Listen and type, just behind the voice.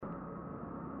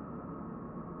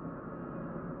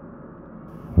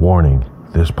Warning,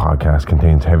 this podcast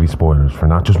contains heavy spoilers for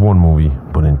not just one movie,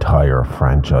 but entire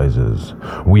franchises.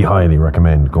 We highly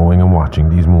recommend going and watching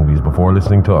these movies before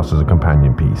listening to us as a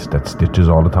companion piece that stitches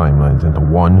all the timelines into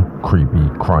one creepy,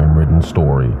 crime-ridden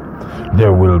story.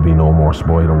 There will be no more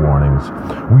spoiler warnings.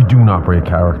 We do not break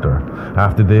character.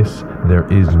 After this,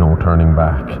 there is no turning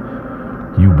back.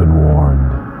 You've been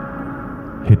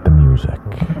warned. Hit the music.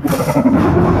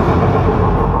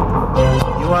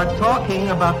 You are talking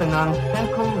about the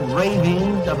nonsensical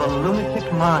ravings of a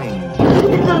lunatic mind.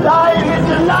 It's alive! It's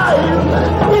alive!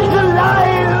 It's alive! It's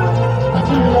alive!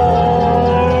 It's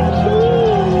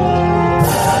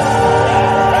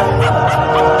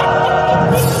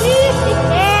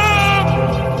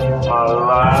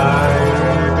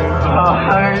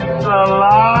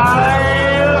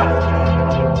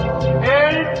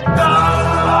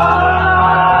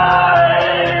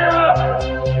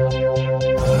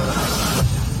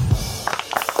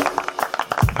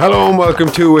Hello and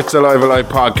welcome to It's Alive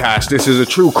podcast. This is a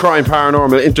true crime,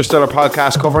 paranormal, interstellar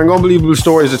podcast covering unbelievable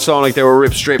stories that sound like they were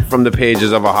ripped straight from the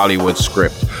pages of a Hollywood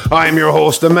script. I'm your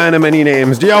host, the man of many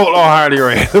names, the outlaw Hardy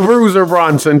Ray, the bruiser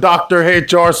Bronson, Dr.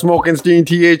 HR Smokenstein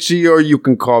THC, or you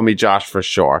can call me Josh for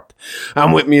short.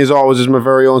 And with me as always is my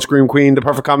very own Scream Queen, the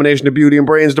perfect combination of beauty and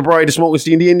brains, the bride of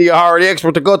Smokenstein, the India horror, the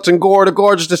expert, the guts and gore, the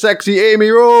gorgeous, the sexy Amy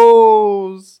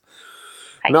Rose.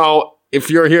 Now, if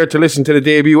you're here to listen to the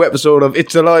debut episode of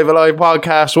It's Alive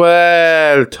podcast,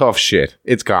 well, tough shit.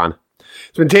 It's gone.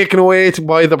 It's been taken away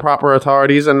by the proper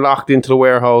authorities and locked into the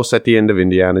warehouse at the end of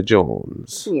Indiana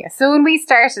Jones. Yeah, so when we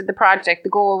started the project, the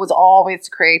goal was always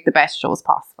to create the best shows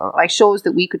possible. Like shows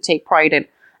that we could take pride in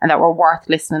and that were worth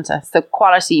listening to. So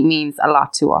quality means a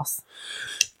lot to us.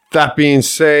 That being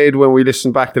said, when we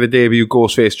listened back to the debut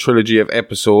Ghostface trilogy of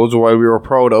episodes, while we were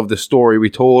proud of the story we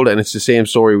told, and it's the same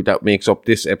story that makes up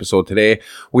this episode today,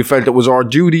 we felt it was our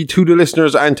duty to the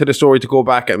listeners and to the story to go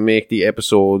back and make the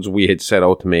episodes we had set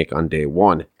out to make on day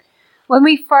one. When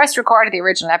we first recorded the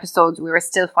original episodes, we were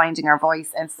still finding our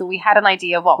voice, and so we had an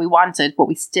idea of what we wanted, but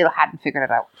we still hadn't figured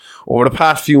it out. Over the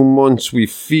past few months, we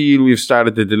feel we've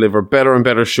started to deliver better and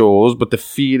better shows, but the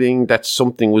feeling that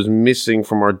something was missing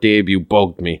from our debut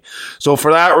bugged me. So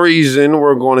for that reason,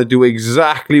 we're going to do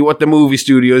exactly what the movie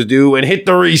studios do and hit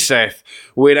the reset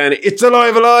with an It's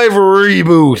Alive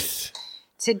reboot.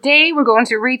 Today, we're going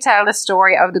to retell the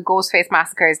story of the Ghostface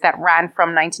massacres that ran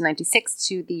from 1996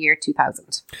 to the year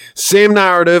 2000. Same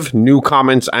narrative, new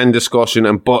comments and discussion,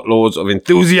 and buttloads of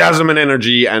enthusiasm and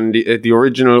energy, and the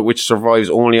original, which survives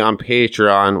only on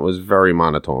Patreon, was very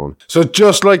monotone. So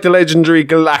just like the legendary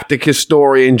galactic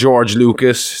historian George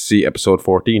Lucas, see episode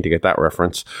 14 to get that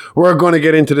reference, we're going to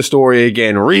get into the story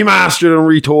again, remastered and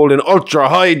retold in ultra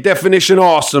high definition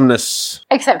awesomeness.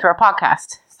 Except for a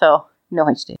podcast, so no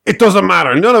HD. It doesn't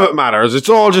matter. None of it matters. It's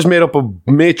all just made up of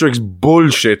Matrix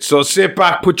bullshit. So sit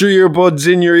back, put your earbuds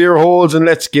in your ear holes, and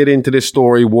let's get into this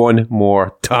story one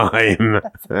more time.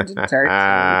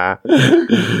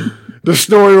 The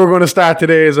story we're going to start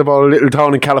today is about a little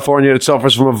town in California that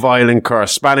suffers from a violent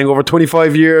curse, spanning over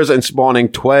 25 years and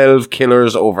spawning 12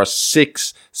 killers over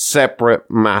 6 separate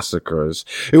massacres.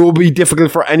 It will be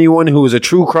difficult for anyone who is a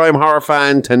true crime horror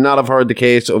fan to not have heard the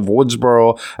case of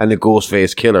Woodsboro and the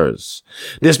Ghostface killers.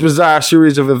 This bizarre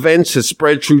series of events has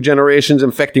spread through generations,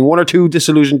 infecting one or two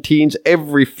disillusioned teens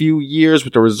every few years,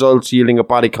 with the results yielding a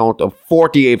body count of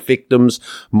 48 victims,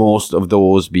 most of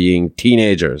those being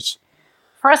teenagers.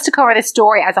 For us to cover this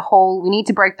story as a whole, we need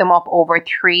to break them up over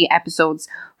 3 episodes,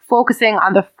 focusing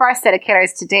on the first set of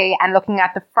killers today and looking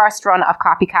at the first run of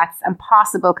copycats and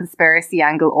possible conspiracy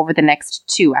angle over the next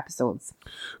 2 episodes.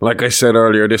 Like I said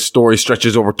earlier, this story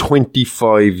stretches over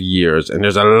 25 years and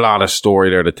there's a lot of story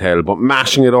there to tell, but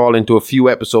mashing it all into a few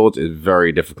episodes is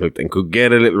very difficult and could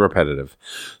get a little repetitive.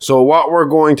 So what we're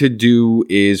going to do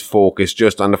is focus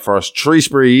just on the first 3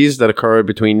 sprees that occurred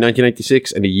between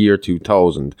 1996 and the year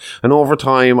 2000. And over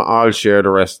time, I'll share the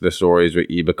rest of the stories with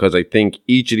you because I think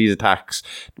each of these attacks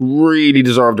really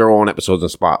deserve their own episodes and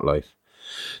spotlight.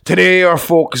 Today our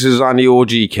focus is on the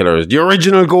OG killers, the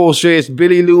original Ghostface,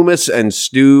 Billy Loomis and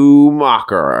Stu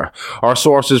Macher. Our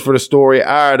sources for the story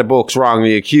are the books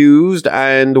Wrongly Accused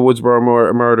and The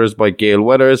Woodsboro Murders by Gail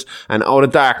Weathers and Out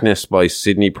of Darkness by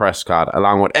Sidney Prescott,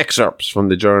 along with excerpts from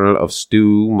the journal of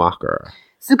Stu Macher.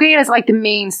 So Gail is like the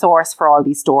main source for all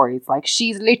these stories. Like,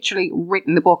 she's literally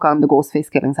written the book on the Ghostface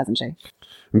killings, hasn't she?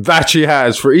 That she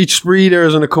has. For each spree,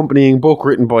 there's an accompanying book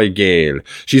written by Gail.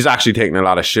 She's actually taken a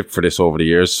lot of shit for this over the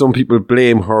years. Some people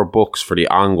blame her books for the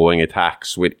ongoing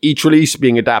attacks, with each release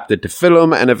being adapted to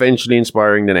film and eventually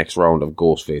inspiring the next round of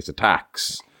Ghostface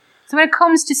attacks. So when it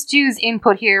comes to Stu's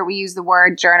input here, we use the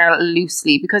word journal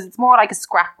loosely because it's more like a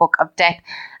scrapbook of depth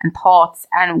and thoughts.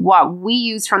 And what we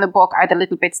used from the book are the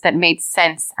little bits that made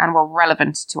sense and were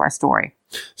relevant to our story.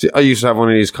 See, I used to have one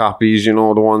of these copies, you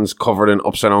know, the ones covered in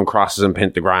upside down crosses and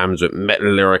pentagrams with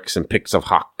metal lyrics and pics of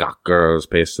hot goth girls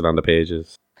pasted on the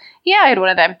pages. Yeah, I had one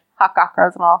of them. Hot goth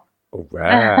girls and all. All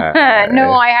right.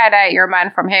 No, I had Your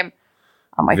Man From Him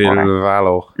on my phone.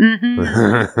 Vilvalo.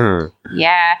 Mm-hmm.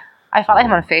 Yeah. I follow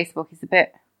him on Facebook. He's a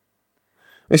bit...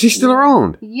 Is he still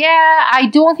around? Yeah, I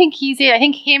don't think he's in. I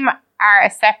think him are a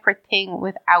separate thing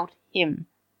without him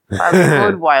for a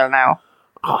good while now.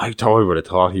 Oh, I would have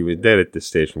thought he was dead at this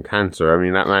stage from cancer. I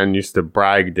mean, that man used to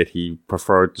brag that he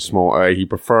preferred to smoke. He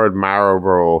preferred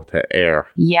Marlboro to air.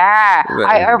 Yeah,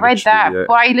 I read that. Yeah.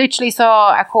 But I literally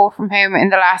saw a quote from him in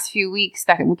the last few weeks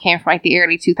that came from like the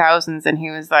early 2000s, and he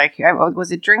was like,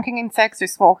 "Was it drinking and sex or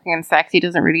smoking and sex? He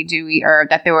doesn't really do or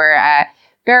that they were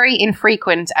very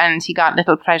infrequent, and he got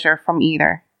little pleasure from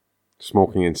either."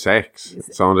 Smoking and sex.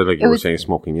 It sounded like you were saying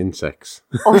smoking insects.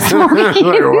 Oh, smoking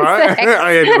insects.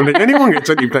 I don't think anyone gets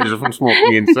any pleasure from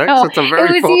smoking insects. No, That's a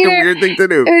very fucking weird thing to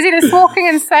do. It was either smoking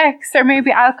and sex or maybe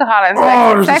alcohol and sex.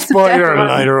 Oh, there's sex a spider.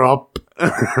 Light her up.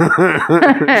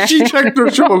 She checked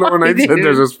her shoulder when I said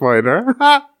there's a spider.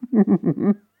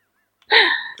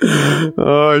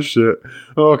 Oh, shit.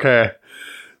 Okay.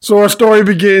 So our story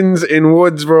begins in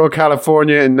Woodsboro,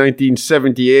 California in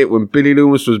 1978 when Billy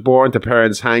Loomis was born to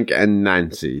parents Hank and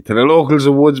Nancy. To the locals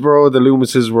of Woodsboro, the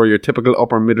Loomises were your typical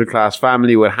upper middle class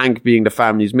family, with Hank being the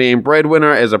family's main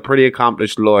breadwinner as a pretty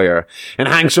accomplished lawyer. In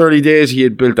Hank's early days, he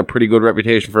had built a pretty good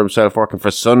reputation for himself working for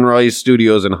Sunrise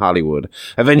Studios in Hollywood,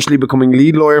 eventually becoming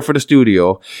lead lawyer for the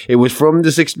studio. It was from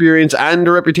this experience and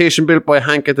the reputation built by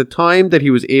Hank at the time that he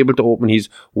was able to open his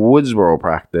Woodsboro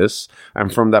practice,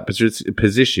 and from that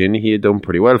position he had done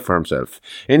pretty well for himself,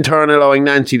 in turn allowing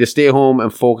Nancy to stay home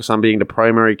and focus on being the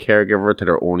primary caregiver to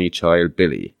their only child,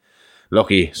 Billy.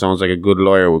 Lucky, sounds like a good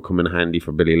lawyer would come in handy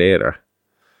for Billy later.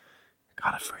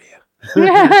 Got it for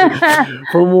you.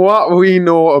 From what we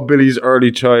know of Billy's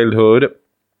early childhood,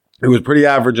 it was pretty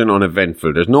average and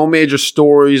uneventful. There's no major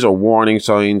stories or warning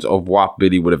signs of what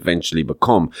Billy would eventually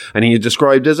become, and he is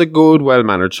described as a good,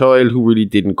 well-mannered child who really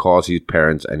didn't cause his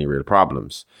parents any real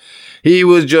problems. He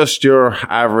was just your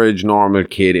average, normal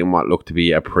kid in what looked to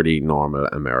be a pretty normal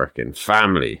American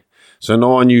family. So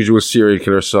no unusual serial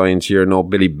killer signs here, no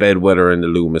Billy Bedwetter in the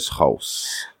Loomis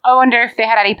house. I wonder if they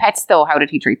had any pets though. How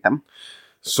did he treat them?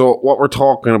 So what we're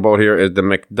talking about here is the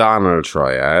McDonald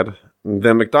triad.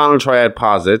 The McDonald triad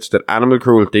posits that animal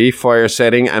cruelty, fire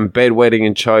setting, and bedwetting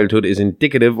in childhood is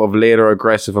indicative of later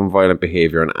aggressive and violent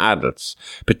behavior in adults,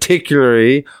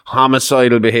 particularly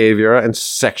homicidal behavior and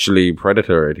sexually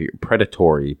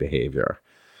predatory behavior.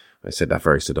 I said that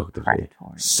very seductively.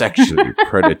 Predatory. Sexually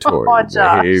predatory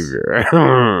behavior.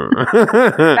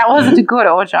 That wasn't a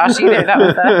good Josh either. That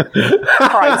was a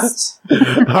Christ.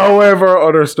 However,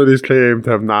 other studies claim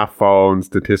to have not found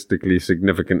statistically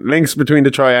significant links between the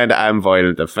triad and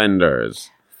violent offenders.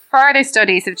 Further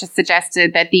studies have just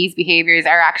suggested that these behaviours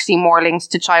are actually more linked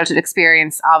to childhood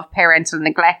experience of parental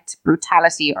neglect,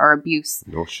 brutality, or abuse.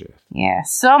 No shit. Yeah.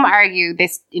 Some argue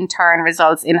this in turn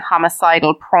results in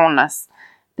homicidal proneness.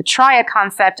 The triad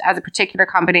concept as a particular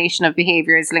combination of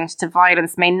behaviours linked to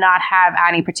violence may not have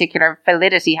any particular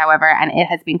validity, however, and it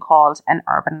has been called an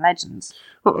urban legend.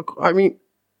 Well, I mean,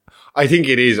 I think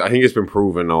it is. I think it's been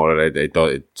proven now that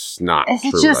it's not true.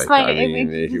 It's just like, I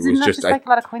mean, it was just like a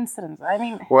lot of coincidence. I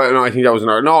mean... Well, no, I think that was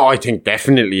no, I think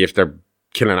definitely if they're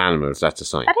killing animals, that's a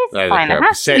sign. That is fine. It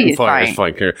has to be fire is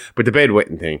fine. Clear. But the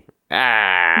bedwetting thing...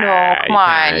 no, come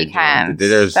on, you can't.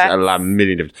 There's a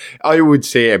million different... I would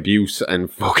say abuse and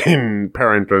fucking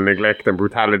parental neglect and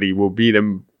brutality will be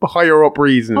the higher up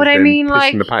reasons. But I mean,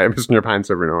 pissing your pants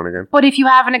every now and again. But if you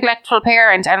have a neglectful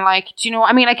parent and do you know,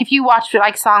 I mean, if you watch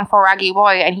Song for Raggy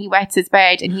Boy and he wets his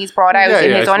bed and he's brought out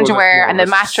in his underwear and the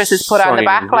mattress is put on the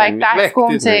back, that's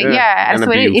going to, and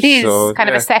so it is kind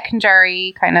of a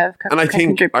secondary kind of... And I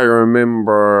think I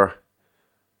remember...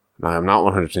 Now, I'm not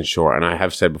 100% sure, and I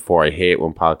have said before, I hate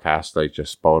when podcasts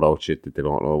just spout out shit that they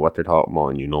don't know what they're talking about,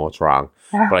 and you know it's wrong.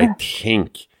 But I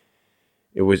think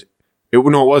it was...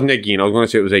 No, it wasn't Ed Gein. I was going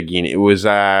to say it was Ed Gein. It was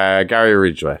Gary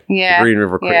Ridgway, the Green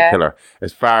River Killer.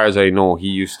 As far as I know, he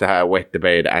used to wet the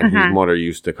bed, and his mother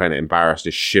used to kind of embarrass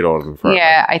the shit out of him for it.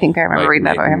 Yeah, I think I remember reading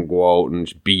that about him. Go out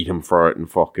and beat him for it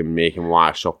and fucking make him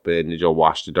wash up and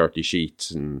wash the dirty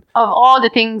sheets. And of all the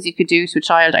things you could do to a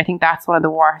child, I think that's one of the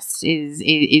worst is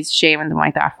shaming them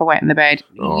like that for wetting the bed.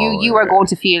 You are going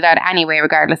to feel that anyway,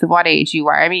 regardless of what age you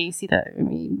are. I mean, you see that. I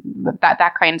mean,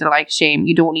 that kind of shame,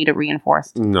 you don't need it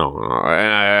reinforced. No.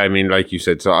 I mean, like you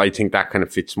said, so I think that kind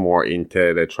of fits more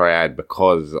into the triad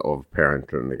because of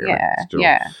parental neglect.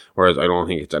 Whereas I don't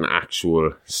think it's an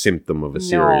actual symptom of a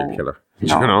serial killer. You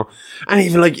know? And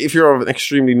even like if you're an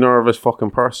extremely nervous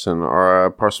fucking person or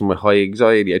a person with high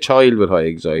anxiety, a child with high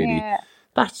anxiety,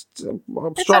 that's a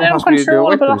strong possibility to do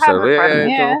with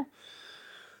themselves.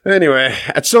 Anyway,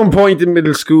 at some point in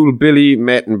middle school, Billy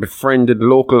met and befriended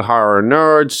local horror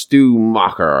nerd Stu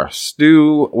Mocker.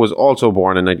 Stu was also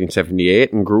born in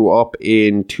 1978 and grew up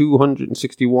in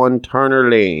 261 Turner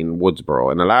Lane,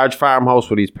 Woodsboro, in a large farmhouse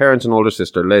with his parents and older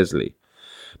sister Leslie.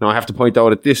 Now, I have to point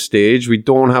out at this stage, we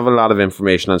don't have a lot of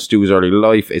information on Stu's early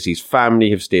life as his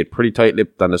family have stayed pretty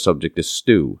tight-lipped on the subject of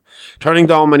Stu, turning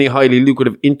down many highly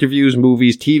lucrative interviews,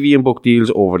 movies, TV and book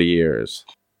deals over the years.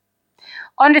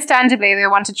 Understandably, they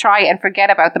want to try and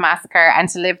forget about the massacre and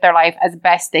to live their life as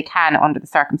best they can under the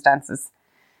circumstances.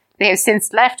 They have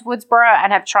since left Woodsboro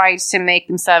and have tried to make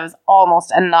themselves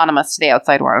almost anonymous to the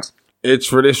outside world. It's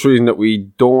for this reason that we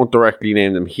don't directly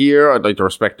name them here. I'd like to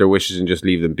respect their wishes and just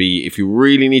leave them be. If you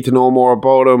really need to know more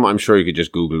about them, I'm sure you could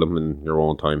just Google them in your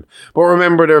own time. But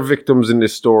remember, they're victims in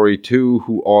this story too,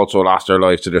 who also lost their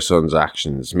lives to their son's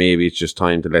actions. Maybe it's just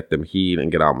time to let them heal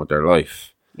and get on with their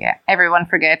life. Yeah, everyone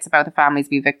forgets about the families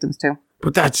be victims too.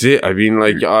 But that's it. I mean,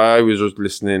 like, I was just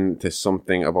listening to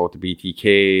something about the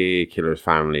BTK killer's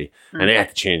family, and they had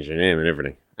to change their name and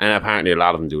everything. And apparently a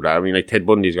lot of them do that. I mean, like, Ted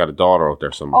Bundy's got a daughter out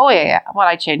there somewhere. Oh, yeah. Well,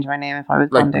 I'd change my name if I was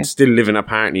Bundy. Like, still living,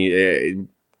 apparently,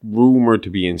 rumoured to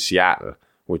be in Seattle,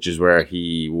 which is where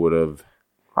he would have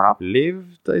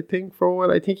lived, I think, for a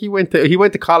while. I think he went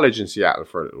to college in Seattle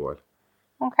for a little while.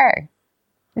 Okay.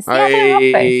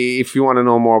 If you want to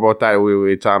know more about that,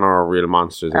 it's on our Real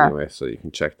Monsters anyway, so you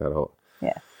can check that out.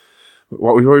 Yeah.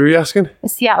 What were you asking?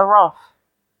 Is Seattle rough?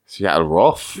 Seattle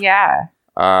rough? Yeah.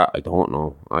 I don't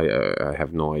know. I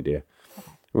have no idea.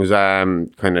 It was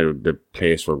kind of the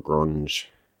place where grunge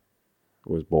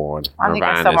was born. I'm thinking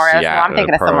of somewhere else. I'm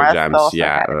thinking of somewhere else.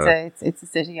 Seattle. It's a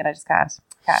city, and I just can't.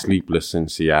 Sleepless in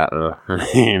Seattle. I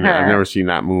mean, I've never seen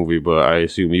that movie, but I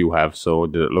assume you have. So,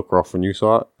 did it look rough when you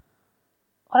saw it?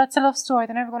 Well, it's a love story.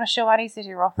 They're never going to show any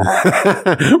city rough.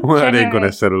 Well, are they going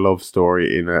to set a love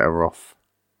story in a rough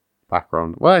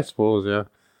background? Well, I suppose, yeah.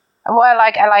 Well, I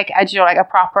like a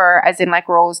proper, as in like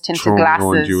rose tinted glasses.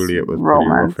 Romeo and Juliet was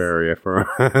romance. Pretty rough area for.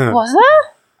 Was it?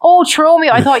 Oh,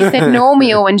 Tromeo. I thought you said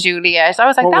Nomeo and Juliet. I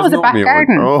was like, that was a back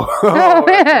garden.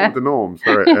 The gnomes.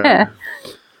 Right, yeah.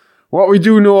 What we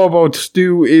do know about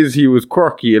Stu is he was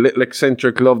quirky, a little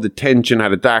eccentric, loved attention,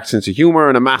 had a dark sense of humour,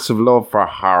 and a massive love for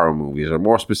horror movies, or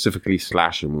more specifically,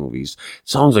 slasher movies. It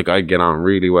sounds like I'd get on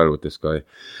really well with this guy.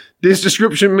 This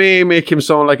description may make him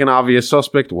sound like an obvious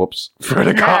suspect, for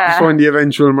the cops when the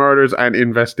eventual murders and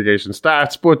investigation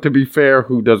starts, but to be fair,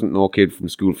 who doesn't know a kid from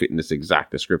school fitting this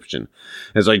exact description?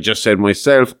 As I just said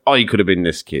myself, I could have been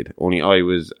this kid, only I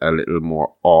was a little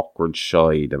more awkward,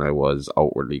 shy than I was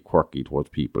outwardly quirky towards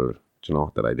people,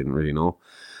 that I didn't really know.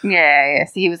 Yeah,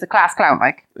 so he was a class clown,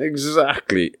 like.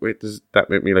 Exactly. Wait, does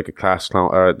that make me like a class clown,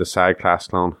 or the sad class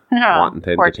clown? Wanting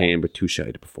to entertain, but too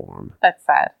shy to perform. That's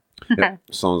sad. Yeah,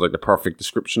 sounds like the perfect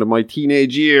description of my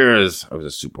teenage years. I was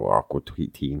a super awkward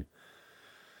teen.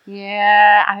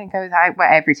 Yeah, I think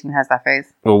every teen has that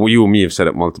phase. Well, you and me have said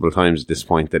it multiple times at this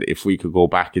point that if we could go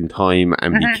back in time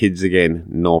and be kids again,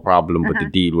 no problem. But the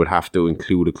deal would have to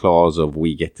include a clause of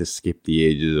we get to skip the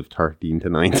ages of 13 to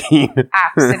 19.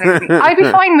 Absolutely. I'd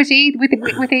be fine with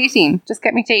 18. Just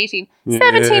get me to 18.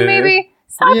 17 maybe.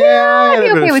 I'd be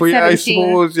okay with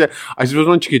 17. I suppose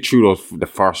once you get through the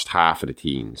first half of the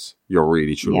teens, you're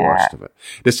really through the worst of it.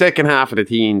 The second half of the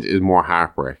teens is more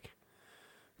heartbreak.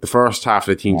 The first half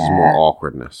of the teens is more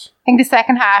awkwardness. I think the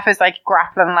second half is like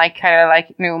grappling kind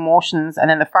of new emotions, and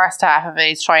then the first half of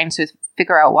it is trying to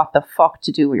figure out what the fuck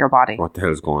to do with your body. What the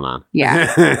hell's going on?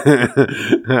 Yeah.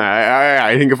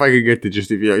 I think if I could get to if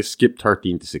you skip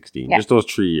 13 to 16, just those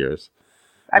 3 years.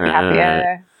 I'd be happy,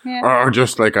 yeah. Or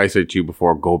just like I said to you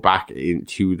before, go back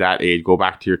into that age, go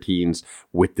back to your teens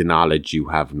with the knowledge you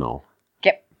have now.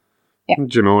 Yeah. Do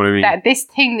you know what I mean? That this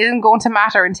thing isn't going to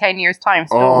matter in 10 years' time,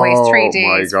 so don't waste 3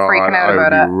 days freaking out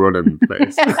about it. Running the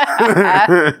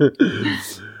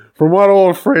place. From what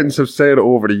old friends have said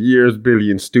over the years,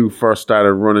 Billy and Stu first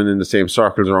started running in the same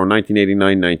circles around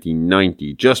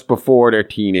 1989-1990, just before their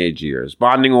teenage years,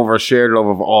 bonding over a shared love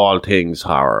of all things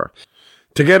horror.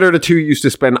 Together, the two used to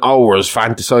spend hours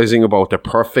fantasizing about the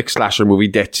perfect slasher movie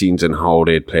death scenes and how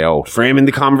they'd play out, framing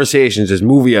the conversations as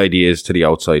movie ideas to the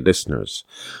outside listeners.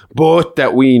 But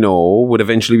that we know would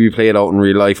eventually be played out in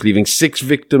real life, leaving 6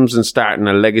 victims and starting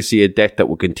a legacy of death that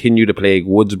would continue to plague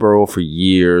Woodsboro for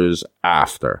years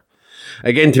after.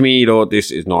 Again, to me, though,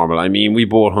 this is normal. I mean, we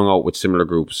both hung out with similar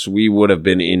groups. We would have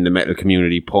been in the metal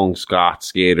community, punks, goths,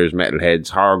 skaters, metalheads.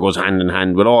 Horror goes hand in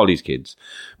hand with all these kids.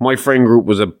 My friend group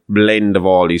was a blend of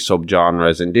all these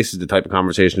subgenres, and this is the type of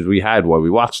conversations we had while we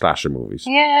watched slasher movies.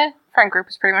 Yeah, friend group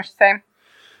is pretty much the same.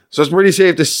 So it's pretty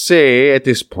safe to say at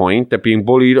this point that being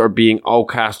bullied or being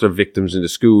outcast or victims in the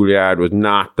schoolyard was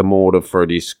not the motive for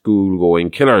these school-going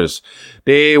killers.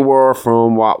 They were,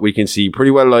 from what we can see, pretty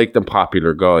well liked and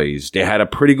popular guys. They had a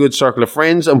pretty good circle of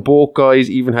friends, and both guys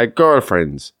even had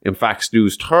girlfriends. In fact,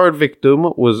 Stu's third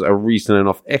victim was a recent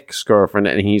enough ex-girlfriend,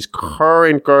 and his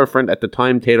current girlfriend at the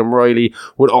time, Tatum Riley,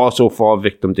 would also fall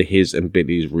victim to his and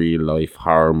Billy's real-life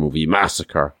horror movie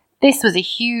massacre. This was a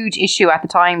huge issue at the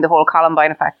time, the whole Columbine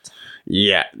effect.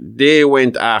 Yeah, they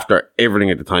went after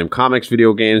everything at the time. Comics,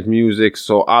 video games, music.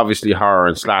 So obviously horror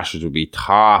and slashers would be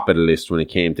top of the list when it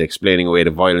came to explaining away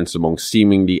the violence among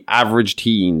seemingly average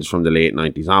teens from the late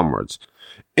 90s onwards.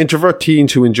 Introvert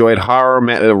teens who enjoyed horror,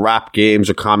 metal, rap, games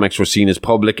or comics were seen as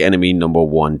public enemy number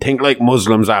one. Think like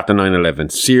Muslims after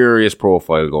 9/11. Serious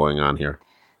profile going on here.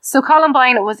 So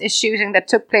Columbine was a shooting that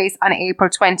took place on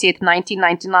April 20th,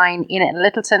 1999 in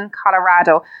Littleton,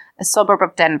 Colorado, a suburb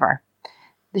of Denver.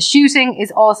 The shooting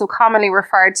is also commonly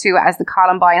referred to as the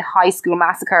Columbine High School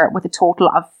Massacre, with a total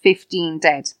of 15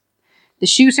 dead. The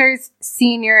shooters,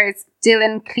 seniors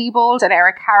Dylan Klebold and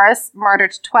Eric Harris,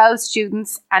 murdered 12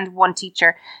 students and 1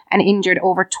 teacher and injured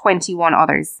over 21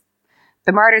 others.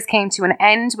 The murders came to an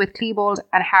end with Klebold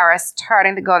and Harris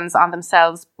turning the guns on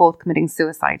themselves, both committing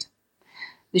suicide.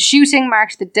 The shooting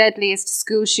marked the deadliest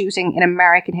school shooting in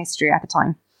American history at the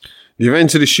time. The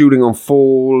events of the shooting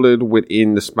unfolded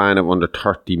within the span of under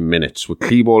 30 minutes, with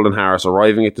Klebold and Harris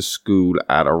arriving at the school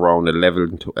at around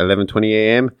 11:20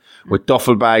 a.m. with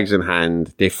duffel bags in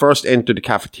hand. They first entered the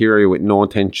cafeteria with no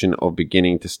intention of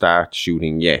beginning to start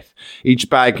shooting yet. Each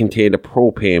bag contained a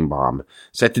propane bomb,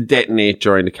 set to detonate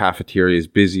during the cafeteria's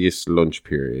busiest lunch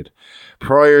period.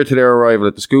 Prior to their arrival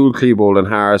at the school, Klebold and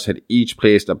Harris had each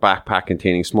placed a backpack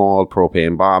containing small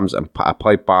propane bombs, a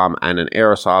pipe bomb and an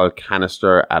aerosol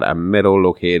canister at a meadow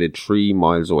located 3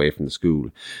 miles away from the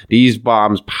school. These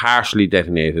bombs partially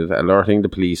detonated, alerting the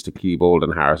police to Klebold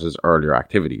and Harris's earlier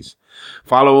activities.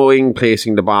 Following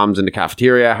placing the bombs in the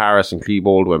cafeteria, Harris and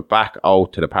Klebold went back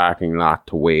out to the parking lot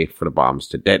to wait for the bombs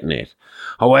to detonate.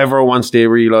 However, once they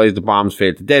realised the bombs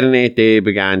failed to detonate, they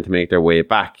began to make their way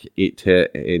back to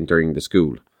entering the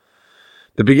school.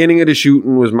 The beginning of the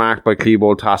shooting was marked by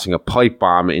Klebold tossing a pipe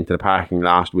bomb into the parking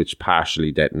lot, which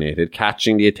partially detonated,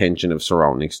 catching the attention of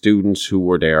surrounding students who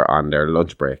were there on their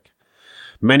lunch break.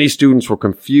 Many students were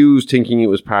confused, thinking it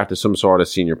was part of some sort of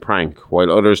senior prank,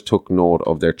 while others took note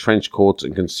of their trench coats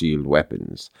and concealed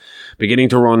weapons, beginning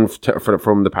to run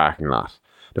from the parking lot.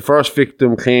 The first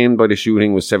victim claimed by the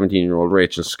shooting was 17-year-old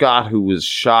Rachel Scott, who was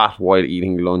shot while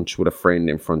eating lunch with a friend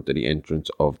in front of the entrance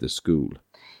of the school.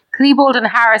 Klebold and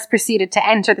Harris proceeded to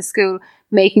enter the school,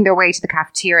 making their way to the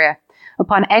cafeteria.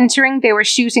 Upon entering, they were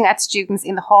shooting at students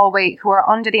in the hallway who were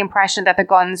under the impression that the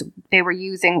guns they were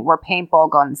using were paintball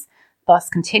guns, thus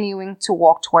continuing to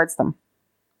walk towards them.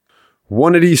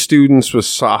 One of these students was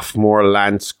sophomore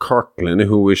Lance Kirkland,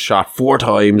 who was shot 4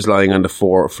 times lying on the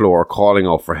floor calling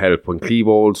out for help when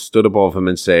Klebold stood above him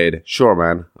and said, "Sure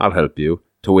man, I'll help you,"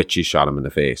 to which he shot him in the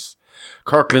face.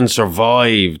 Kirkland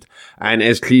survived, and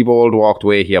as Klebold walked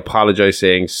away, he apologised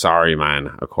saying, "Sorry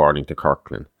man," according to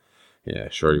Kirkland. Yeah,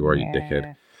 sure you were, you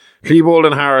dickhead. Klebold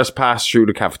and Harris passed through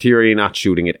the cafeteria, not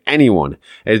shooting at anyone.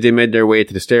 As they made their way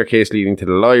to the staircase leading to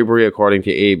the library, according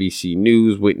to ABC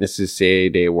News, witnesses say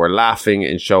they were laughing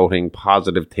and shouting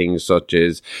positive things such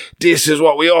as, "This is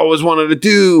what we always wanted to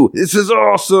do! This is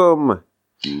awesome!"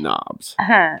 Knobs.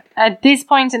 At this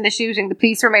point in the shooting, the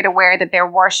police were made aware that there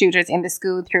were shooters in the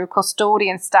school through a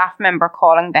custodian staff member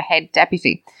calling the head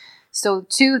deputy. So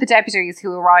 2 of the deputies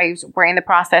who arrived were in the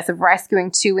process of rescuing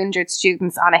 2 injured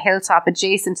students on a hilltop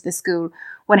adjacent to the school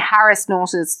when Harris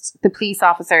noticed the police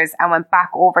officers and went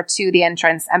back over to the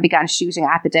entrance and began shooting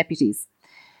at the deputies.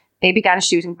 They began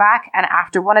shooting back, and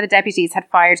after one of the deputies had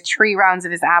fired 3 rounds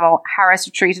of his ammo, Harris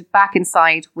retreated back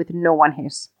inside with no one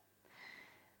hit.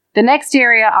 The next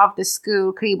area of the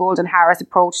school Klebold and Harris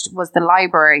approached was the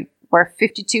library, where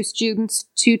 52 students,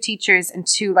 2 teachers and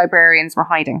 2 librarians were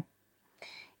hiding.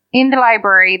 In the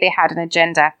library, they had an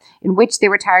agenda in which they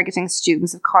were targeting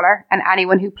students of colour and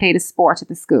anyone who played a sport at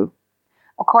the school.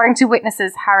 According to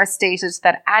witnesses, Harris stated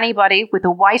that anybody with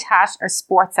a white hat or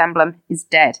sports emblem is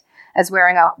dead, as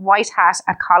wearing a white hat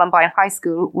at Columbine High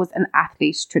School was an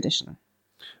athlete tradition.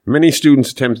 Many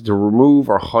students attempted to remove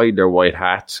or hide their white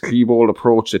hats. Klebold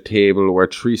approached a table where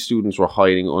 3 students were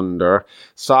hiding under.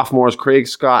 Sophomores Craig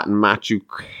Scott and Matthew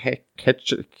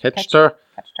Ketchter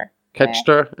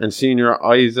and senior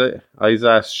Isaiah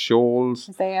Scholes.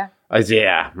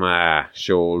 Isaiah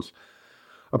Scholes.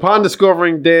 Upon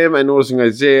discovering them and noticing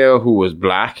Isaiah, who was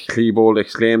black, Klebold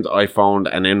exclaimed, "I found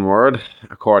an N-word."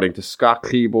 According to Scott,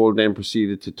 Klebold then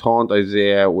proceeded to taunt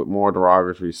Isaiah with more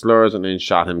derogatory slurs and then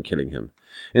shot him, killing him.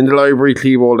 In the library,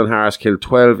 Klebold and Harris killed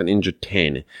 12 and injured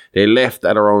 10. They left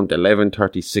at around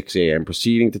 11:36 a.m.,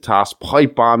 proceeding to toss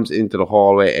pipe bombs into the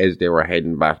hallway as they were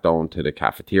heading back down to the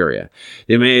cafeteria.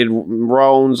 They made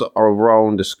rounds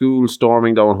around the school,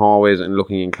 storming down hallways and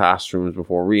looking in classrooms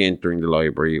before re-entering the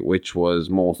library, which was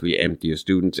mostly empty of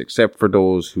students, except for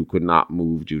those who could not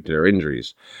move due to their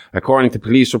injuries. According to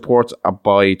police reports,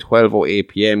 by 12:08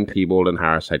 p.m., Klebold and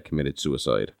Harris had committed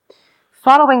suicide.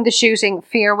 Following the shooting,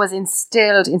 fear was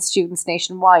instilled in students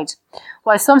nationwide.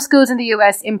 While some schools in the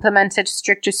US implemented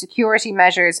stricter security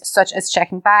measures such as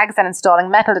checking bags and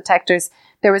installing metal detectors,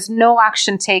 there was no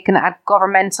action taken at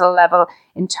governmental level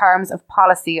in terms of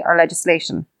policy or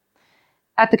legislation.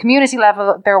 At the community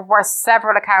level, there were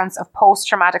several accounts of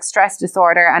post-traumatic stress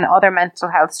disorder and other mental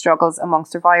health struggles among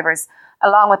survivors,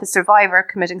 along with a survivor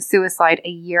committing suicide a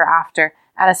year after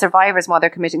and a survivor's mother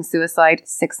committing suicide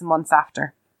 6 months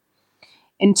after.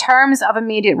 In terms of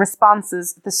immediate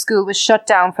responses, the school was shut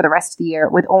down for the rest of the year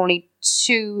with only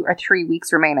 2 or 3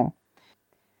 weeks remaining.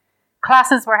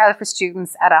 Classes were held for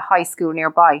students at a high school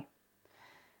nearby.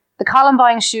 The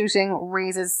Columbine shooting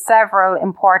raises several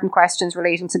important questions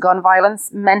relating to gun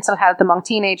violence, mental health among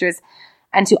teenagers,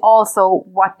 and to also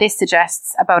what this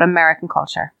suggests about American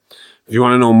culture. If you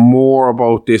want to know more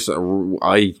about this,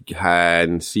 I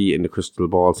can see in the crystal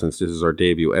ball, since this is our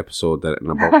debut episode, that in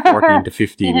about 14 to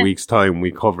 15 weeks' time,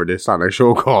 we cover this on a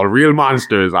show called Real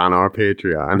Monsters on our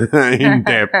Patreon. In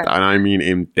depth, and I mean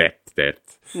in depth.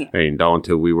 Yeah. I mean, down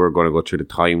to we were going to go through the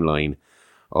timeline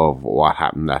of what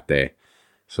happened that day.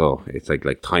 So it's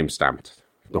like time-stamped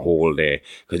the whole day.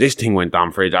 Because this thing went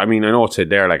on for, I mean, I know it said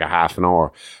there like a half an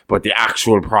hour, but the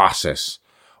actual process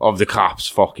of the cops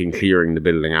fucking clearing the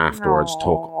building afterwards took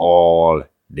all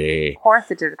day. Of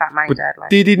course it did at that many deadline.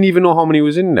 They didn't even know how many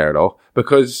was in there though,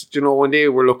 because you know when they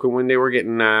were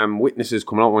getting witnesses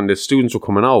coming out, when the students were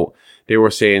coming out, they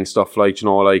were saying stuff like, you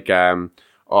know, like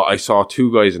I saw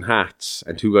 2 guys in hats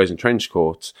and 2 guys in trench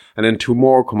coats, and then 2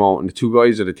 more come out and the 2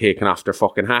 guys that had taken off their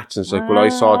fucking hats, and it's like, well, I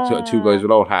saw 2 guys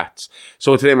without hats.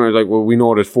 So to them I was like, well, we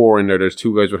know there's 4 in there. There's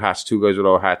 2 guys with hats, 2 guys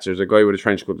without hats. There's a guy with a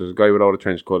trench coat. There's a guy without a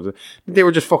trench coat. They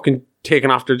were just fucking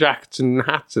taking off their jackets and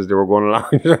hats as they were going along.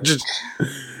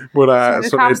 But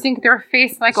so the cops think they were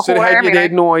facing like a whole army. They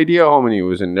had no idea how many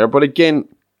was in there. But again,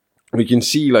 we can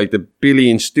see like the Billy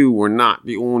and Stu were not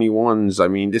the only ones. I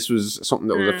mean, this was something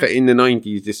that was in the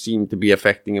 90s. This seemed to be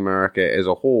affecting America as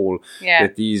a whole. Yeah.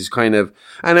 That these kind of,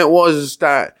 and it was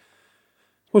that,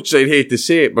 which I'd hate to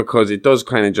say it because it does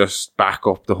kind of just back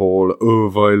up the whole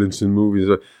violence in movies.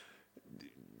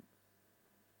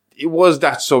 It was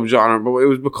that subgenre, but it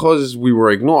was because we were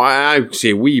ignored. I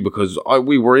say we because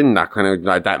we were in that kind of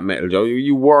like that metal.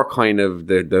 You were kind of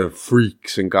the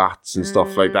freaks and goths and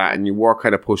stuff like that, and you were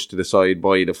kind of pushed to the side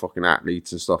by the fucking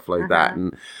athletes and stuff like that.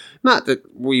 And not that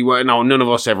we were, no, none of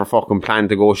us ever fucking planned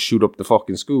to go shoot up the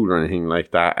fucking school or anything like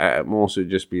that. Most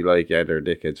would just be like, yeah, they're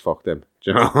dickheads, fuck them.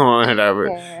 Do you know? Whatever.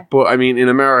 Yeah. But I mean, in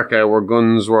America, where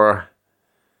guns were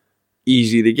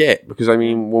easy to get, because I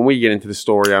mean, when we get into the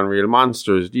story on Real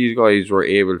Monsters, these guys were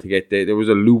able to get there was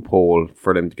a loophole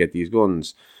for them to get these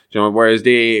guns, you know, whereas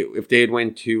if they had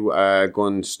went to a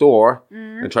gun store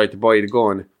and tried to buy the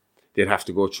gun, they'd have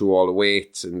to go through all the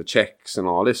weights and the checks and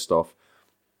all this stuff.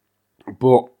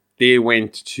 But they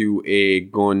went to a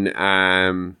gun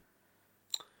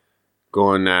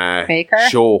Baker?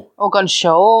 Show. Oh, gun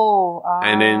show.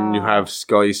 And then you have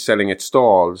guys selling at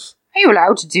stalls. Are you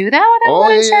allowed to do that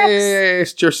without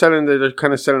checks? You're selling. They're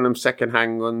kind of selling them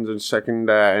second-hand guns and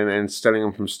and selling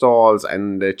them from stalls,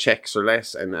 and the checks are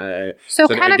less. And so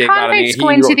can a convict go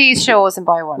into these shows and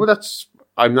buy one? Well,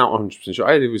 I'm not 100% sure.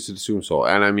 I would assume so.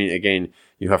 And I mean, again,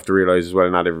 you have to realize as well,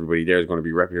 not everybody there is going to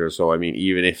be reputable. So I mean,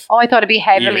 even if I thought it'd be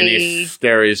heavily, even if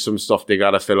there is some stuff they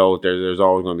got to fill out, there's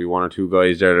always going to be 1 or 2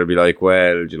 guys there that'll be like,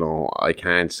 well, you know, I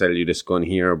can't sell you this gun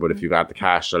here, but if you got the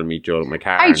cash, I'll meet you out of my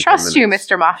car. I trust you,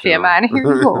 Mr. Mafia man. Here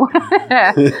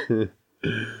you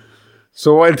go.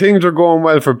 So while things were going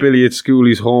well for Billy at school,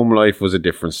 his home life was a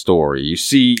different story. You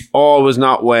see, all was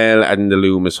not well in the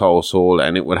Loomis household,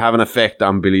 and it would have an effect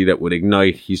on Billy that would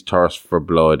ignite his thirst for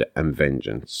blood and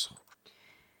vengeance.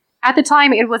 At the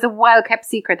time, it was a well-kept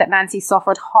secret that Nancy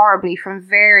suffered horribly from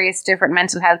various different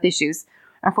mental health issues.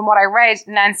 And from what I read,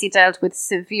 Nancy dealt with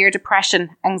severe depression,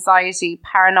 anxiety,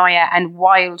 paranoia, and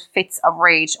wild fits of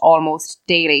rage almost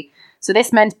daily. So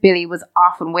this meant Billy was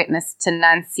often witness to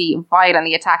Nancy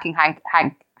violently attacking Hank,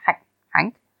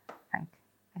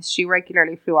 as she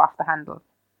regularly flew off the handle.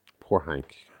 Poor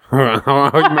Hank.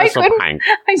 I'd mess up Hank.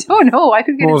 I don't know. I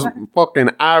could get most fucking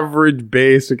average,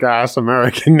 basic ass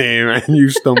American name, and you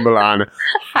stumble on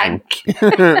Hank.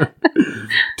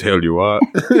 Tell you what,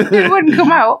 it wouldn't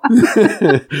come out.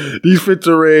 These fits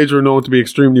of rage were known to be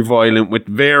extremely violent, with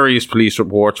various police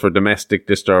reports for domestic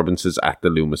disturbances at the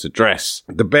Loomis address.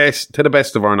 To the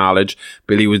best of our knowledge,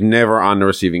 Billy was never on the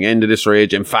receiving end of this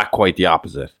rage. In fact, quite the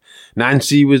opposite.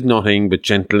 Nancy was nothing but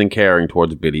gentle and caring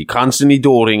towards Billy, constantly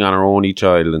doting on her only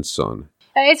child and son.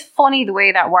 It's funny the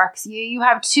way that works. You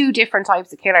have two different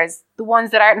types of killers. The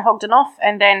ones that aren't hugged enough,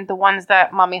 and then the ones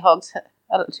that mommy hugged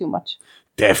a little too much.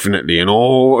 Definitely. And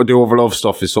the overlove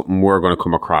stuff is something we're going to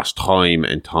come across time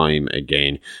and time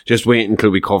again. Just wait until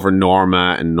we cover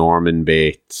Norma and Norman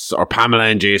Bates, or Pamela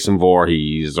and Jason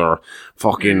Voorhees, or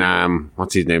fucking,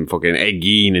 what's his name? Fucking Ed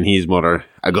Gein and his mother,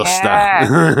 Augusta.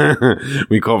 Yeah.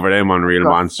 We cover them on Real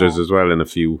Monsters as well in a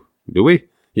few. Do we?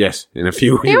 Yes, in a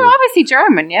few. They were obviously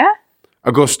German, yeah?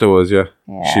 Augusta was, yeah.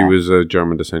 She was a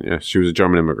German descent, yeah. She was a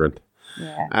German immigrant.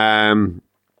 Yeah. And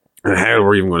hell,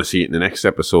 we're even going to see it in the next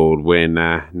episode when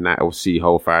we'll see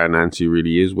how far Nancy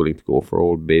really is willing to go for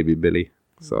old baby Billy.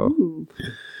 So,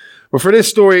 but for this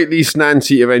story, at least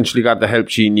Nancy eventually got the help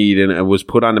she needed and was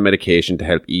put on the medication to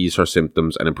help ease her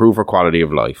symptoms and improve her quality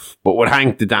of life. But with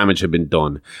Hank, the damage had been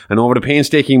done. And over the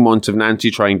painstaking months of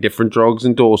Nancy trying different drugs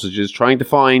and dosages, trying to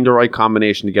find the right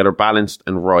combination to get her balanced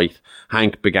and right,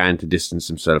 Hank began to distance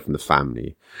himself from the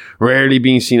family, rarely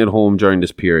being seen at home during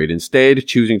this period, instead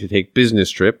choosing to take business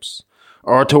trips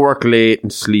or to work late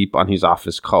and sleep on his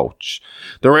office couch.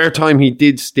 The rare time he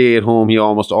did stay at home, he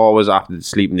almost always opted to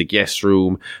sleep in the guest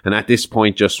room, and at this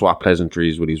point just swapped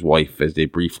pleasantries with his wife as they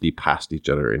briefly passed each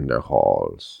other in their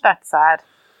halls. That's sad.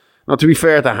 Now, to be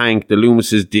fair to Hank, the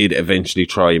Loomises did eventually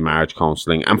try marriage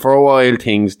counselling, and for a while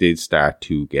things did start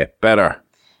to get better.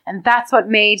 And that's what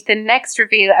made the next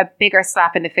reveal a bigger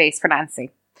slap in the face for Nancy.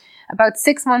 About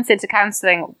 6 months into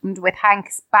counselling, with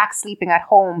Hank back sleeping at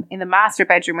home in the master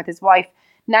bedroom with his wife,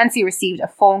 Nancy received a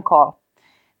phone call.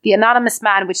 The anonymous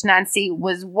man, which Nancy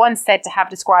was once said to have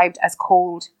described as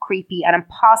cold, creepy, and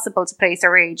impossible to place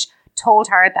her age, told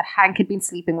her that Hank had been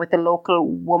sleeping with the local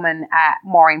woman,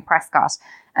 Maureen Prescott,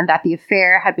 and that the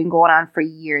affair had been going on for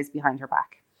years behind her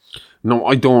back. No,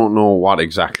 I don't know what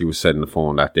exactly was said on the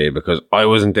phone that day because I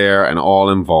wasn't there and all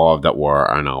involved that were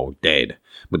are now dead.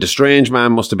 But the strange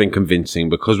man must have been convincing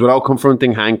because without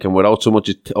confronting Hank and without so much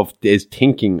of his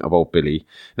thinking about Billy,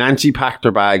 Nancy packed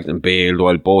her bags and bailed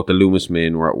while both the Loomis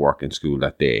men were at work and school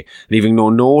that day, leaving no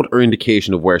note or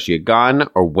indication of where she had gone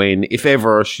or when, if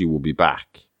ever, she would be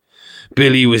back.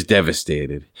 Billy was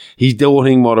devastated. His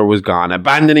doting mother was gone,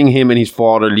 abandoning him and his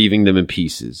father, leaving them in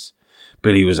pieces.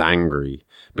 Billy was angry.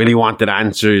 Billy wanted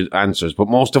answers, but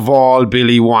most of all,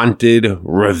 Billy wanted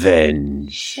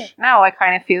revenge. Shit, now I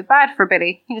kind of feel bad for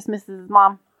Billy. He just misses his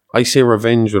mom. I say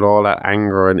revenge with all that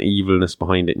anger and evilness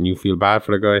behind it, and you feel bad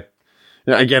for the guy.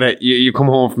 Yeah, I get it. You come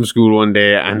home from school one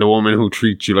day, and the woman who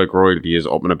treats you like royalty is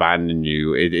up and abandoning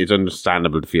you. It's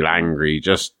understandable to feel angry.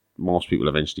 Just most people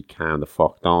eventually calm the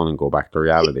fuck down and go back to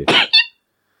reality.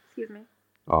 Excuse me.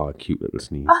 Oh, cute little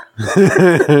sneeze.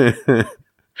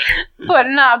 But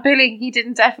no, Billy, he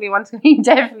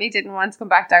definitely didn't want to come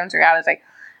back down to reality.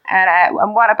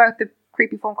 And what about the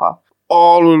creepy phone call?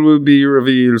 All will be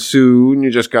revealed soon. You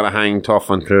just gotta hang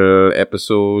tough until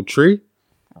episode 3.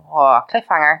 Oh,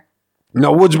 cliffhanger.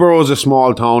 Now, Woodsboro is a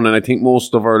small town, and I think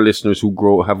most of our listeners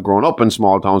who have grown up in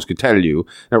small towns could tell you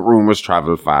that rumours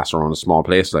travel fast around a small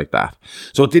place like that.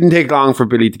 So it didn't take long for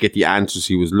Billy to get the answers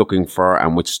he was looking for,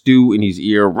 and with Stu in his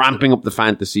ear ramping up the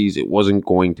fantasies, it wasn't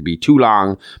going to be too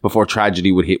long before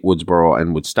tragedy would hit Woodsboro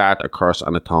and would start a curse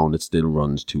on a town that still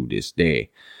runs to this day.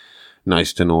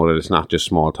 Nice to know that it's not just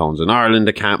small towns in Ireland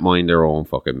that can't mind their own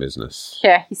fucking business.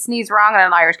 Yeah, he sneezed wrong in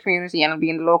an Irish community and it'll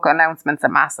be in the local announcements at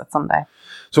Mass that Sunday.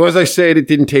 So as I said, it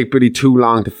didn't take Billy too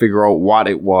long to figure out what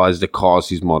it was that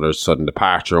caused his mother's sudden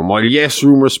departure. And while yes,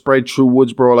 rumours spread through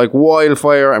Woodsboro like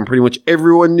wildfire and pretty much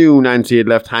everyone knew Nancy had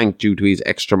left Hank due to his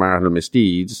extramarital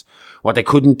misdeeds, what they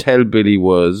couldn't tell Billy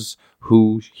was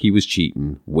who he was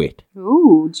cheating with.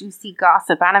 Ooh, juicy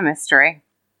gossip and a mystery.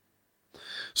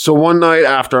 So one night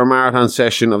after a marathon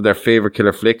session of their favourite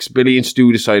killer flicks, Billy and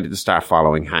Stu decided to start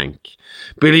following Hank.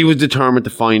 Billy was determined to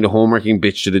find the home-wrecking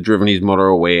bitch that had driven his mother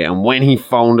away, and when he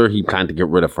found her, he planned to get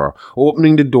rid of her,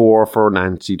 opening the door for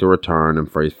Nancy to return and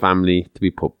for his family to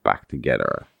be put back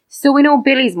together. So we know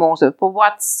Billy's motive, but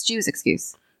what's Stu's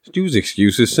excuse? Stu's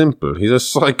excuse is simple. He's a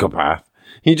psychopath.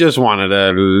 He just wanted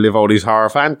to live out his horror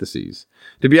fantasies.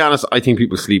 To be honest, I think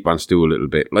people sleep on Stu a little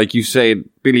bit. Like you said,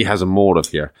 Billy has a motive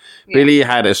here. Yeah. Billy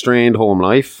had a strained home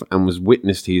life and was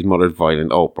witness to his mother's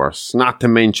violent outbursts, not to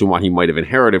mention what he might have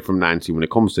inherited from Nancy when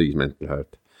it comes to his mental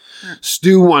health.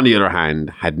 Stu, on the other hand,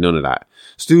 had none of that.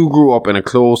 Stu grew up in a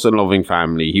close and loving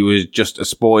family. He was just a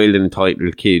spoiled and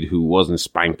entitled kid who wasn't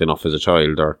spanked enough as a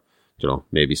child, or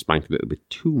maybe spanked a little bit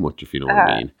too much, if you know what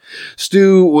I mean.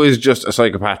 Stu was just a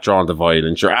psychopath drawn to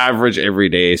violence, your average,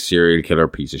 everyday serial killer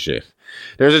piece of shit.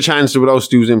 There's a chance that without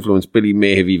Stu's influence, Billy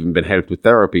may have even been helped with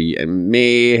therapy and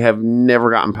may have never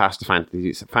gotten past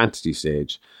the fantasy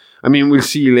stage. I mean, we'll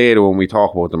see later when we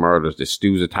talk about the murders that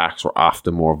Stu's attacks were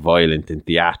often more violent and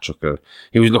theatrical.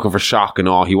 He was looking for shock and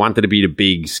awe. He wanted to be the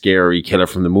big, scary killer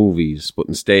from the movies, but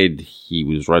instead he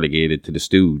was relegated to the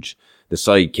stooge, the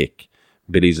sidekick,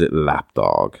 Billy's little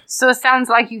lapdog. So it sounds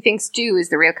like you think Stu is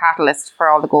the real catalyst for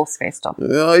all the Ghostface stuff.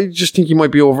 I just think he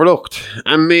might be overlooked.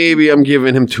 And maybe I'm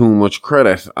giving him too much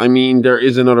credit. I mean, there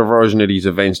is another version of these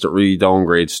events that really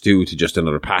downgrades Stu to just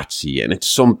another patsy. And it's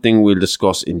something we'll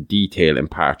discuss in detail in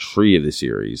part 3 of the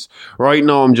series. Right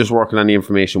now, I'm just working on the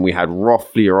information we had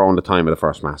roughly around the time of the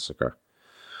first massacre.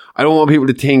 I don't want people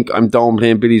to think I'm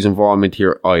downplaying Billy's involvement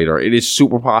here either. It is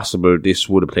super possible this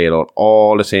would have played out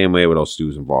all the same way without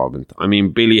Stu's involvement. I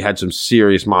mean, Billy had some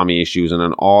serious mommy issues and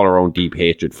an all-around deep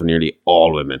hatred for nearly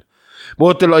all women.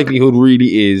 But the likelihood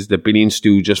really is that Billy and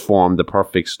Stu just formed the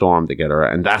perfect storm together,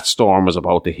 and that storm was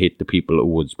about to hit the people of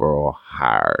Woodsboro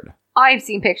hard. I've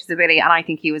seen pictures of Billy and I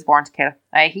think he was born to kill.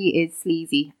 He is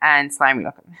sleazy and slimy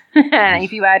looking. And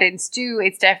if you add in Stu,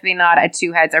 it's definitely not a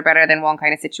two heads are better than one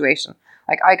kind of situation.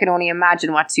 Like, I can only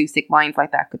imagine what two sick minds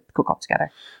like that could cook up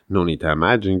together. No need to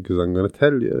imagine, because I'm going to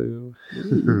tell you.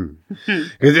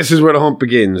 Because this is where the hunt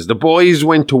begins. The boys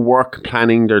went to work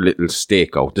planning their little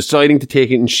stakeout, deciding to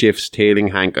take it in shifts, tailing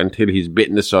Hank until his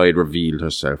bitten aside revealed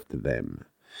herself to them.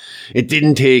 It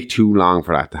didn't take too long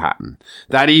for that to happen.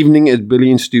 That evening, as Billy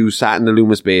and Stu sat in the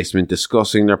Loomis basement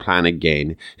discussing their plan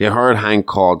again, they heard Hank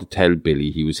call to tell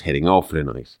Billy he was heading out for the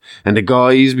night. And the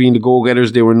guys, being the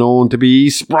go-getters they were known to be,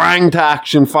 sprang to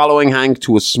action, following Hank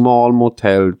to a small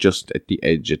motel just at the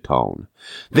edge of town.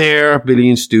 There, Billy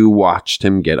and Stu watched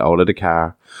him get out of the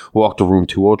car, walk to room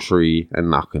 203,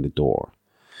 and knock on the door.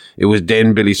 It was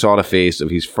then Billy saw the face of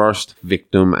his first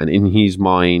victim and in his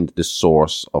mind the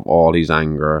source of all his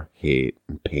anger, hate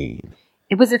and pain.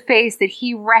 It was a face that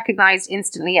he recognised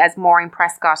instantly as Maureen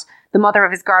Prescott, the mother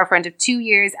of his girlfriend of 2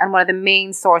 years and one of the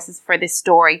main sources for this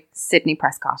story, Sydney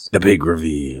Prescott. The big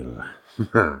reveal.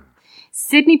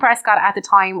 Sydney Prescott at the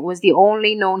time was the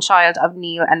only known child of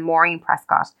Neil and Maureen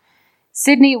Prescott.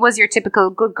 Sydney was your typical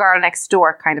good girl next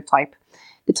door kind of type.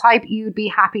 The type you'd be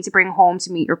happy to bring home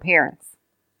to meet your parents.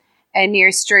 A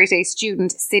near straight-A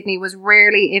student, Sydney was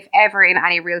rarely, if ever, in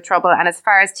any real trouble, and as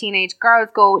far as teenage girls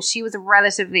go, she was a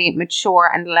relatively mature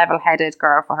and level-headed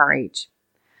girl for her age.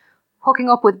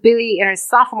 Hooking up with Billy in her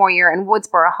sophomore year in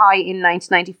Woodsboro High in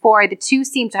 1994, the two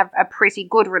seemed to have a pretty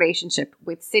good relationship,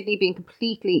 with Sydney being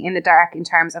completely in the dark in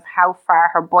terms of how far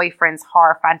her boyfriend's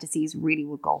horror fantasies really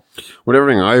would go. With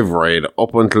everything I've read,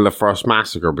 up until the first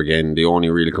massacre began, the only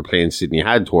real complaint Sydney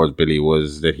had towards Billy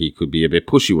was that he could be a bit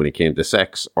pushy when it came to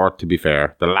sex, or to be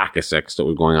fair, the lack of sex that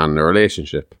was going on in their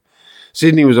relationship.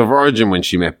 Sydney was a virgin when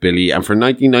she met Billy, and for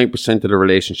 99% of the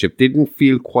relationship didn't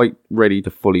feel quite ready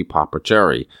to fully pop her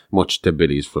cherry, much to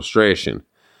Billy's frustration.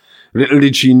 Little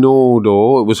did she know,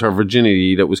 though, it was her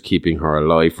virginity that was keeping her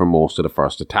alive for most of the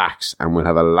first attacks, and we'll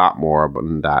have a lot more about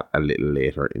that a little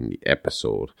later in the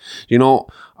episode. You know,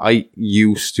 I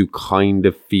used to kind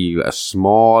of feel a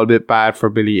small bit bad for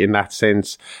Billy in that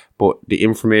sense, but the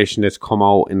information that's come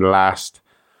out in the last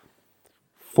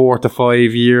 4 to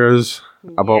 5 years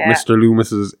about Mr.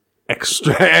 Loomis's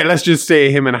extra... Let's just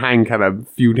say him and Hank had a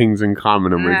few things in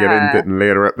common, and we'll get into it in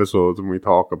later episodes when we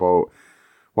talk about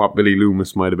what Billy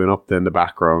Loomis might have been up to in the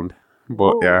background.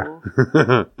 But yeah.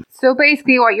 So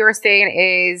basically what you're saying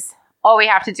is all we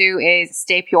have to do is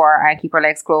stay pure and keep our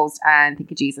legs closed and think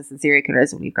of Jesus and serial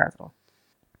killers and leave girls alone.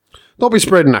 Don't be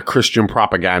spreading that Christian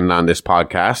propaganda on this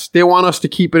podcast. They want us to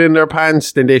keep it in their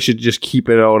pants, then they should just keep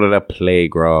it out of the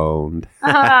playground.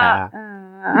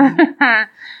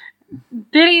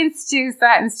 Billy and Stu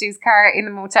sat in Stu's car in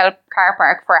the motel car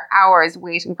park for hours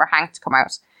waiting for Hank to come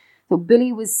out. So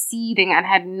Billy was seething and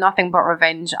had nothing but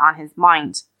revenge on his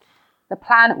mind. The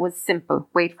plan was simple.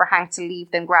 Wait for Hank to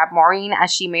leave, then grab Maureen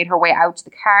as she made her way out to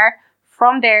the car.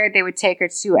 From there, they would take her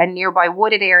to a nearby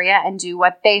wooded area and do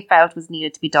what they felt was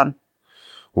needed to be done.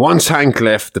 Once Hank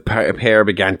left, the pair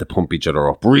began to pump each other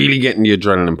up, really getting the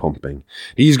adrenaline pumping.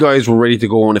 These guys were ready to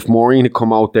go, and if Maureen had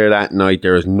come out there that night,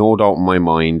 there is no doubt in my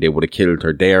mind they would have killed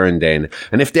her there and then.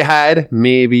 And if they had,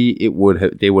 maybe they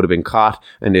would have been caught,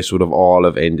 and this would have all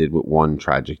ended with one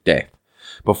tragic death.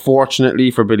 But fortunately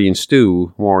for Billy and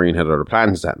Stu, Maureen had other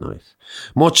plans that night.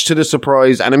 Much to the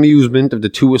surprise and amusement of the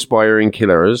two aspiring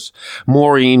killers,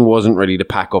 Maureen wasn't ready to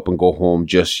pack up and go home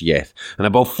just yet. And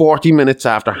about 40 minutes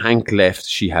after Hank left,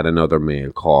 she had another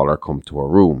male caller come to her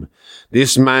room.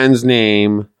 This man's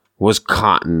name was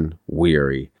Cotton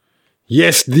Weary.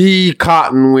 Yes, the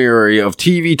Cotton Weary of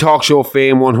TV talk show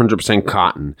fame 100%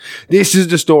 Cotton. This is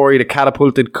the story that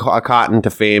catapulted Cotton to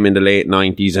fame in the late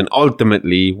 90s and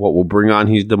ultimately what will bring on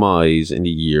his demise in the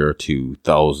year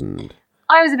 2000.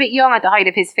 I was a bit young at the height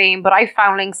of his fame, but I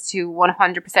found links to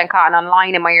 100% Cotton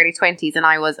online in my early 20s and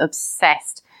I was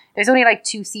obsessed. There's only like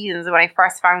 2 seasons, and when I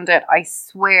first found it, I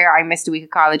swear I missed a week of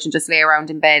college and just lay around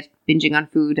in bed, binging on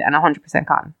food and 100%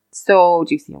 Cotton. So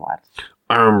juicy and wild.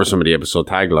 I remember some of the episode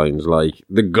taglines like,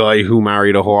 the guy who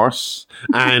married a horse,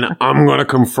 and I'm going to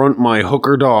confront my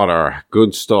hooker daughter.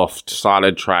 Good stuff,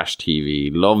 solid trash TV.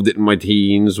 Loved it in my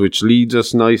teens, which leads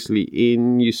us nicely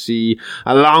in, you see.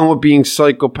 Along with being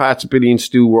psychopaths, Billy and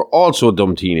Stu were also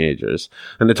dumb teenagers.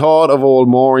 And the thought of old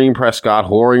Maureen Prescott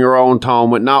whoring around town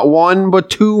with not one but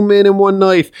 2 men and one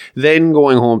knife, then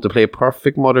going home to play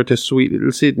perfect mother to sweet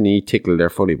little Sydney tickled their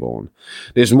funny bone.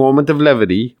 This moment of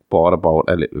levity brought about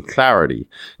a little clarity,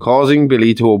 causing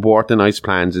Billy to abort the night's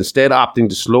plans, instead opting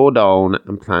to slow down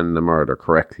and plan the murder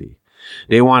correctly.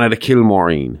 They wanted to kill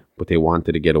Maureen, but they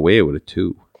wanted to get away with it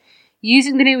too.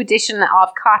 Using the new addition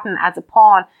of Cotton as a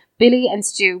pawn, Billy and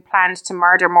Stu planned to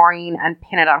murder Maureen and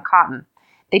pin it on Cotton.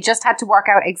 They just had to work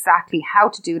out exactly how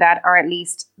to do that, or at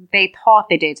least they thought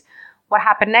they did. What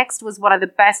happened next was one of the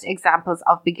best examples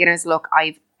of beginner's luck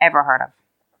I've ever heard of.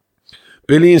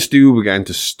 Billy and Stu began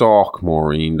to stalk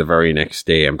Maureen the very next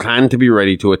day and planned to be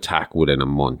ready to attack within a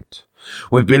month.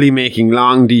 With Billy making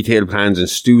long, detailed plans and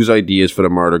Stu's ideas for the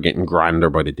murder getting grander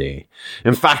by the day.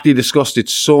 In fact, they discussed it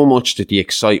so much that the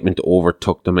excitement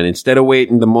overtook them, and instead of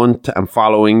waiting the month and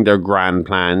following their grand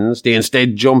plans, they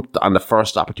instead jumped on the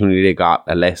first opportunity they got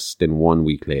less than 1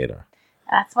 week later.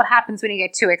 That's what happens when you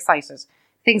get too excited.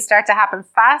 Things start to happen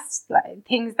fast,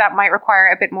 things that might require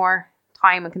a bit more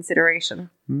time and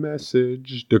consideration.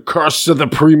 Message. The curse of the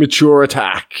premature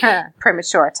attack.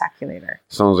 Premature attackulator.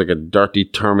 Sounds like a dirty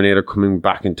Terminator coming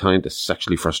back in time to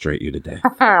sexually frustrate you to death.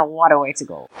 What a way to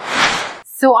go.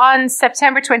 So on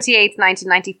September 28th,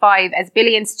 1995, as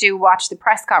Billy and Stu watched the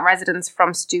Prescott residence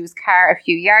from Stu's car a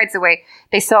few yards away,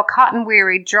 they saw Cotton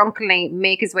Weary drunkenly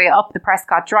make his way up the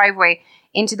Prescott driveway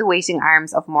into the waiting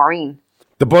arms of Maureen.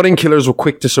 The budding killers were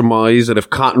quick to surmise that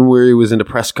if Cotton Weary was in the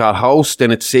Prescott house,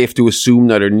 then it's safe to assume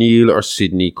neither Neil or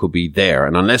Sydney could be there.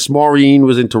 And unless Maureen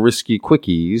was into risky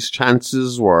quickies,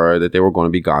 chances were that they were going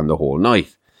to be gone the whole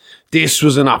night. This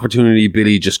was an opportunity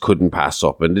Billy just couldn't pass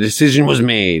up, and the decision was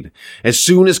made. As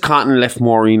soon as Cotton left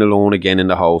Maureen alone again in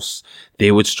the house,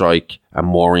 they would strike and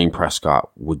Maureen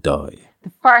Prescott would die.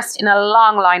 The first in a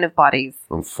long line of bodies.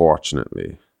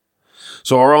 Unfortunately.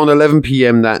 So around 11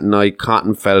 p.m. that night,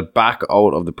 Cotton fell back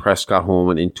out of the Prescott home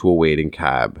and into a waiting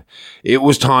cab. It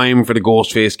was time for the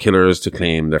Ghostface killers to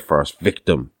claim their first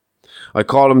victim. I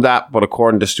call them that, but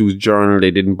according to Stu's journal, they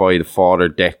didn't buy the father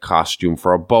death costume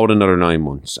for about another 9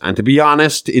 months. And to be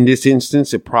honest, in this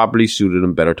instance, it probably suited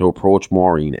them better to approach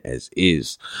Maureen as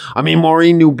is. I mean,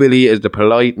 Maureen knew Billy as the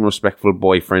polite and respectful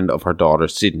boyfriend of her daughter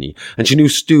Sydney, and she knew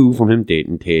Stu from him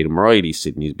dating Tatum Riley,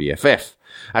 Sydney's BFF.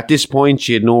 At this point,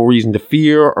 she had no reason to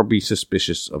fear or be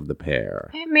suspicious of the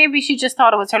pair. Maybe she just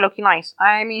thought it was her lucky night.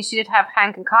 I mean, she did have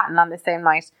Hank and Cotton on the same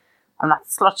night. I'm not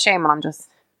slut-shaming, I'm just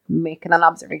making an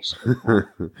observation.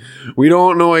 We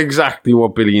don't know exactly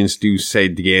what Billy and Stu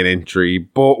said to gain entry,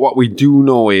 but what we do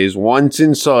know is once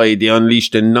inside, they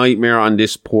unleashed a nightmare on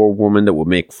this poor woman that would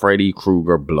make Freddy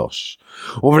Krueger blush.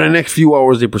 Over the next few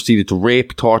hours, they proceeded to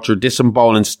rape, torture,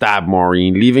 disembowel and stab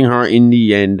Maureen, leaving her in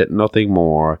the end nothing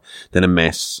more than a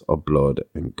mess of blood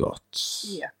and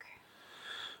guts. Yuck.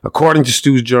 According to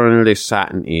Stu's journal, they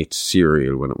sat and ate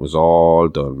cereal when it was all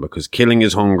done because killing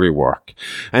is hungry work,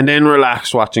 and then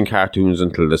relaxed watching cartoons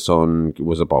until the sun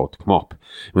was about to come up.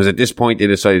 It was at this point they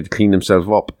decided to clean themselves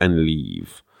up and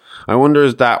leave. I wonder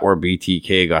is that where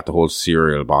BTK got the whole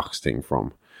cereal box thing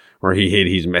from? where he hid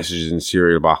his messages in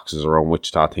cereal boxes around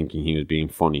Wichita thinking he was being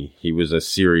funny. He was a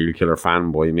serial killer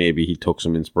fanboy. Maybe he took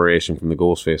some inspiration from the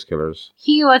Ghostface killers.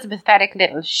 He was a pathetic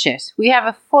little shit. We have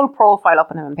a full profile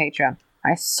up on him on Patreon.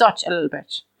 Such a little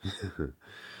bitch.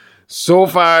 So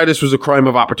far, this was a crime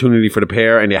of opportunity for the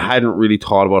pair, and they hadn't really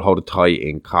thought about how to tie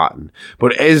in Cotton.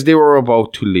 But as they were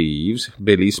about to leave,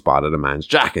 Billy spotted a man's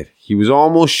jacket. He was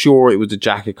almost sure it was the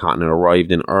jacket Cotton had arrived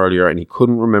in earlier, and he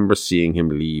couldn't remember seeing him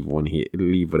leave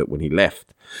with it when he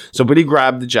left. So Billy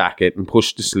grabbed the jacket and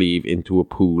pushed the sleeve into a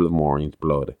pool of Maureen's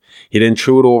blood. He then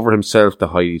threw it over himself to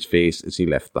hide his face as he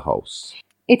left the house.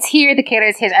 It's here the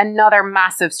killers hit another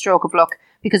massive stroke of luck,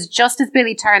 because just as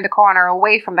Billy turned the corner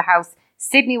away from the house,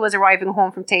 Sydney was arriving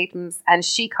home from Tatum's, and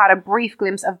she caught a brief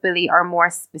glimpse of Billy, or more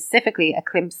specifically, a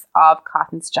glimpse of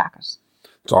Cotton's jacket.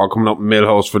 It's all coming up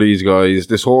Millhouse for these guys.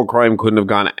 This whole crime couldn't have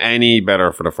gone any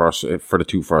better for the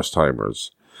two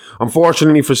first-timers.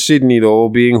 Unfortunately for Sydney, though,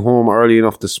 being home early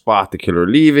enough to spot the killer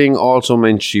leaving also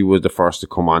meant she was the first to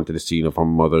come onto the scene of her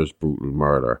mother's brutal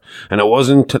murder. And it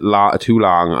wasn't too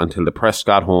long until the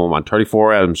Prescott home on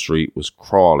 34 Elm Street was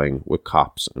crawling with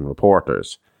cops and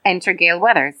reporters. Enter Gail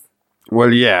Weathers.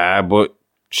 Well, yeah, but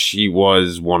she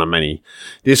was one of many.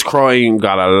 This crime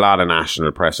got a lot of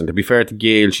national press, and to be fair to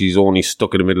Gail, she's only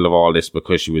stuck in the middle of all this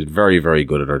because she was very, very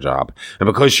good at her job, and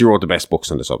because she wrote the best books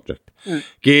on the subject.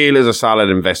 Gail is a solid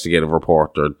investigative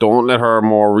reporter. Don't let her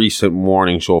more recent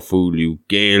morning show fool you.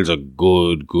 Gail's a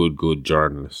good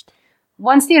journalist.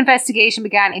 Once the investigation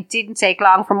began, it didn't take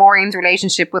long for Maureen's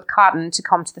relationship with Cotton to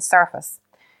come to the surface.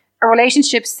 A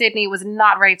relationship Sydney was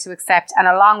not ready to accept, and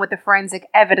along with the forensic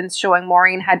evidence showing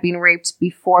Maureen had been raped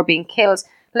before being killed,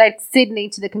 led Sydney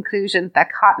to the conclusion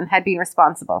that Cotton had been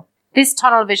responsible. This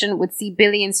tunnel vision would see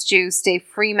Billy and Stu stay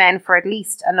free men for at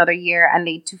least another year and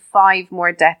lead to 5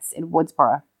 more deaths in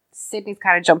Woodsboro. Sydney's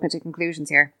kind of jumping to conclusions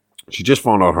here. She just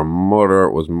found out her mother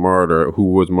was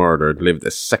murdered, lived a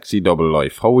sexy double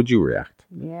life. How would you react?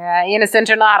 Yeah, innocent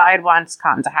or not, I'd want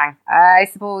Cotton to hang. I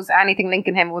suppose anything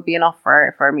linking him would be enough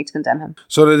for me to condemn him.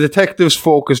 So the detectives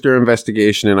focused their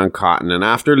investigation in on Cotton, and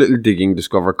after a little digging,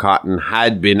 discovered Cotton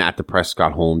had been at the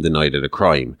Prescott home the night of the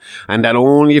crime, and that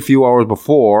only a few hours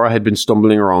before had been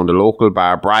stumbling around a local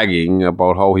bar bragging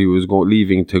about how he was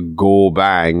leaving to go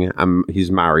bang his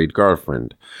married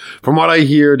girlfriend. From what I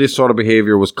hear, this sort of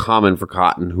behaviour was common for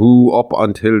Cotton, who up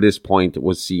until this point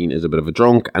was seen as a bit of a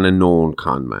drunk and a known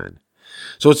con man.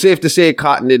 So it's safe to say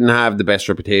Cotton didn't have the best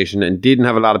reputation and didn't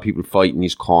have a lot of people fighting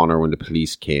his corner when the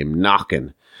police came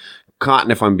knocking.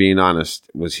 Cotton, if I'm being honest,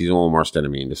 was his own worst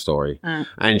enemy in the story.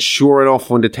 And sure enough,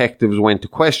 when detectives went to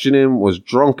question him, was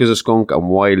drunk as a skunk and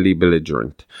wildly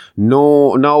belligerent.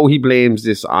 Now he blames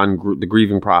this on the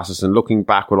grieving process, and looking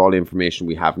back with all the information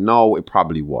we have now, it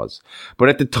probably was. But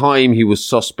at the time, he was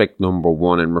suspect number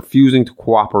 1, and refusing to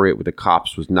cooperate with the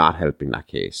cops was not helping that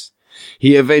case.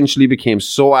 He eventually became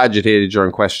so agitated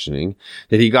during questioning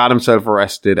that he got himself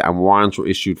arrested, and warrants were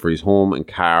issued for his home and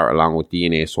car along with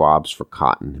DNA swabs for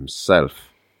Cotton himself.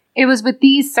 It was with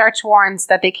these search warrants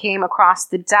that they came across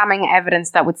the damning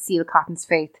evidence that would seal Cotton's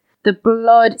fate. The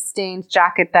blood-stained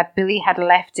jacket that Billy had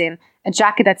left in, a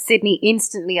jacket that Sydney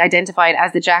instantly identified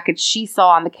as the jacket she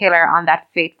saw on the killer on that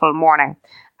fateful morning.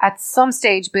 At some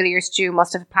stage, Billy or Stu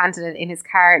must have planted it in his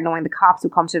car, knowing the cops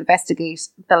would come to investigate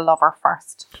the lover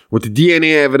first. With the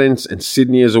DNA evidence and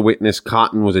Sydney as a witness,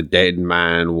 Cotton was a dead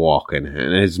man walking,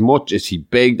 and as much as he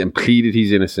begged and pleaded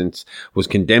his innocence, was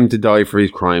condemned to die for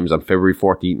his crimes on February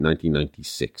 14,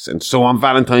 1996. And so on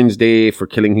Valentine's Day, for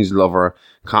killing his lover,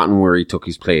 Cotton Weary took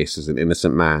his place as an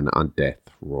innocent man on death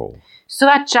row. So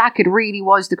that jacket really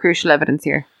was the crucial evidence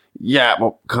here. Yeah,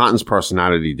 but Cotton's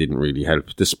personality didn't really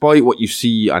help. Despite what you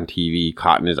see on TV,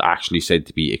 Cotton is actually said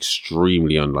to be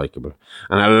extremely unlikable.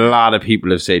 And a lot of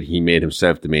people have said he made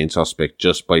himself the main suspect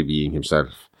just by being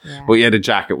himself. Yeah. But yeah, the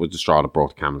jacket was the straw that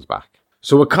broke the camel's back.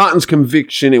 So with Cotton's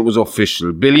conviction, it was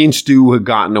official. Billy and Stu had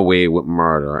gotten away with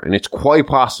murder. And it's quite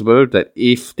possible that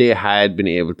if they had been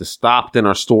able to stop, then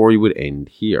our story would end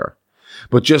here.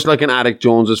 But just like an addict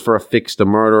joneses for a fix, the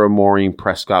murder of Maureen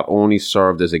Prescott only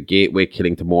served as a gateway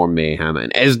killing to more mayhem.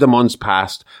 And as the months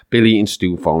passed, Billy and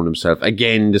Stu found themselves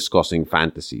again discussing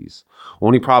fantasies.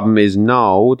 Only problem is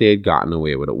now they had gotten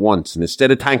away with it once, and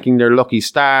instead of thanking their lucky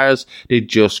stars, they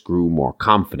just grew more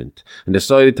confident and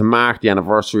decided to mark the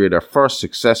anniversary of their first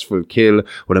successful kill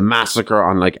with a massacre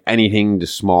unlike anything the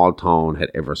small town had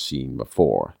ever seen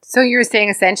before. So you're saying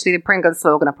essentially the Pringles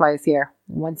slogan applies here.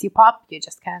 Once you pop, you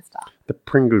just can't stop. The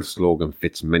Pringles slogan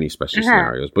fits many special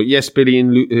scenarios. But yes,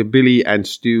 Billy and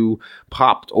Stu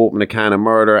popped open a can of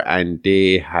murder, and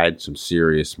they had some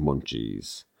serious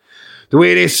munchies. The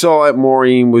way they saw it,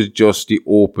 Maureen was just the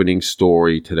opening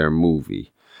story to their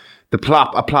movie. A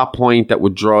plot point that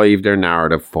would drive their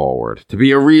narrative forward. To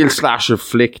be a real slasher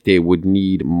flick, they would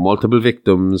need multiple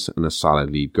victims and a solid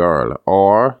lead girl,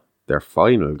 or their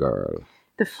final girl.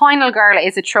 The final girl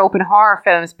is a trope in horror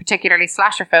films, particularly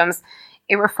slasher films.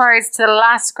 It refers to the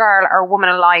last girl or woman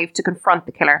alive to confront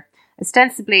the killer,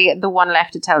 ostensibly the one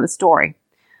left to tell the story.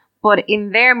 But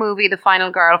in their movie, the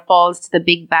final girl falls to the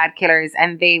big bad killers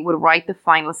and they would write the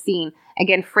final scene,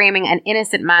 again framing an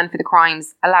innocent man for the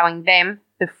crimes, allowing them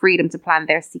the freedom to plan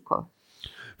their sequel.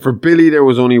 For Billy, there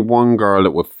was only one girl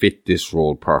that would fit this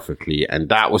role perfectly, and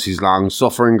that was his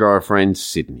long-suffering girlfriend,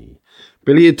 Sydney.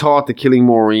 Billy had thought that killing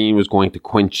Maureen was going to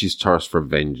quench his thirst for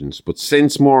vengeance, but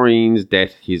since Maureen's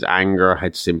death, his anger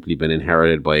had simply been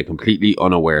inherited by a completely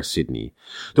unaware Sydney.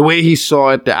 The way he saw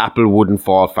it, the apple wouldn't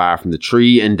fall far from the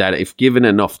tree, and that if given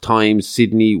enough time,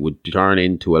 Sydney would turn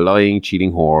into a lying,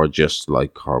 cheating whore just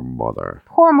like her mother.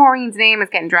 Poor Maureen's name is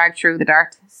getting dragged through the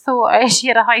dirt, so she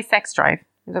had a high sex drive.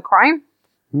 Is it a crime?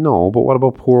 No, but what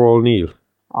about poor old Neil?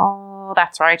 Oh,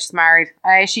 that's right, she's married.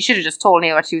 She should have just told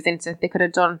Neil what she was into. They could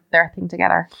have done their thing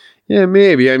together. Yeah,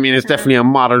 maybe. I mean, it's definitely a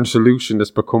modern solution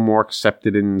that's become more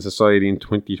accepted in society in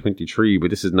 2023, but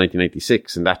this is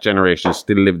 1996, and that generation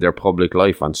still lived their public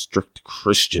life on strict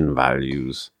Christian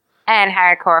values. And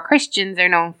hardcore Christians are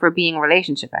known for being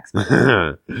relationship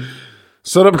experts.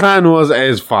 So the plan was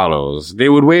as follows. They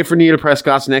would wait for Neil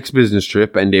Prescott's next business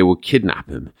trip and they would kidnap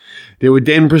him. They would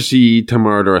then proceed to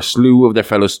murder a slew of their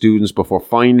fellow students before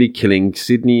finally killing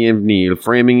Sydney and Neil,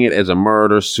 framing it as a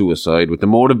murder-suicide, with the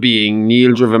motive being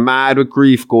Neil, driven mad with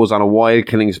grief, goes on a wild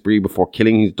killing spree before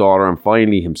killing his daughter and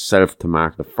finally himself to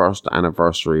mark the first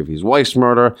anniversary of his wife's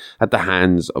murder at the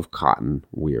hands of Cotton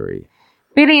Weary.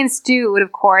 Billy and Stu would,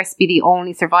 of course, be the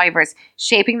only survivors,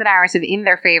 shaping the narrative in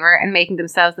their favour and making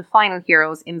themselves the final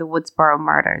heroes in the Woodsboro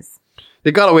murders.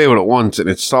 They got away with it once, and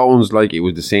it sounds like it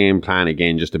was the same plan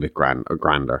again, just a bit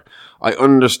grander. I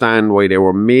understand why they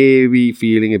were maybe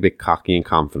feeling a bit cocky and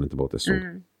confident about this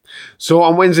one. So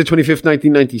on Wednesday 25th,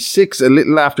 1996, a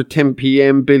little after 10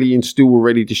 p.m, Billy and Stu were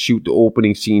ready to shoot the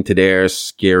opening scene to their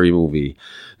scary movie.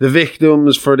 The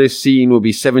victims for this scene will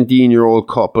be 17-year-old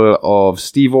couple of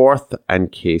Steve Orth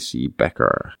and Casey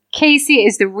Becker. Casey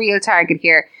is the real target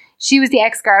here. She was the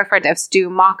ex-girlfriend of Stu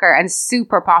Mocker and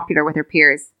super popular with her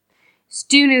peers.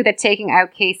 Stu knew that taking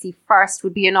out Casey first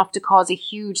would be enough to cause a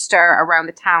huge stir around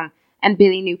the town, and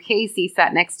Billy knew Casey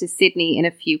sat next to Sydney in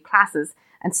a few classes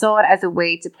and saw it as a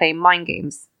way to play mind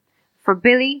games. For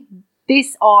Billy,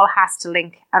 this all has to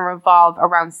link and revolve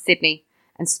around Sydney,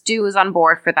 and Stu was on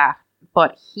board for that,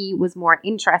 but he was more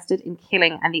interested in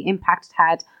killing and the impact it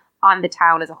had on the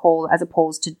town as a whole as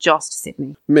opposed to just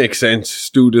Sydney. Makes sense.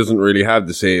 Stu doesn't really have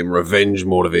the same revenge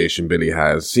motivation Billy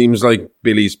has. Seems like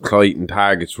Billy's plight and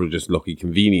targets were just lucky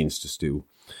convenience to Stu.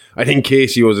 I think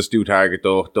Casey was a Stu target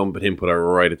though, dumping him put her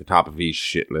right at the top of his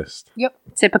shit list. Yep,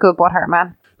 typical butthurt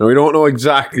man. Now, we don't know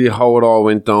exactly how it all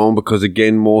went down because,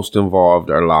 again, most involved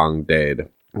are long dead.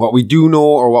 What we do know,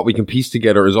 or what we can piece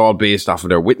together, is all based off of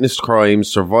their witnessed crimes,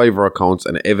 survivor accounts,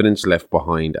 and evidence left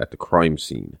behind at the crime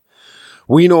scene.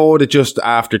 We know that just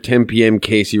after 10 p.m,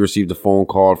 Casey received a phone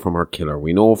call from her killer.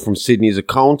 We know from Sydney's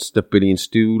accounts that Billy and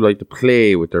Stu like to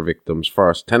play with their victims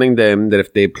first, telling them that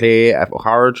if they play a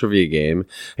horror trivia game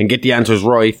and get the answers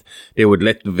right, they would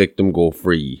let the victim go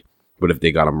free. But if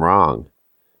they got them wrong,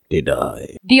 they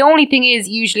die. The only thing is,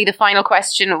 usually the final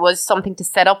question was something to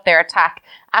set up their attack,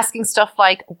 asking stuff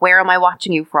like, where am I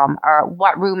watching you from? Or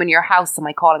what room in your house am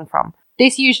I calling from?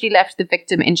 This usually left the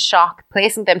victim in shock,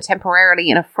 placing them temporarily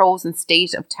in a frozen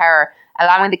state of terror,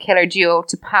 allowing the killer duo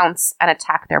to pounce and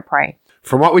attack their prey.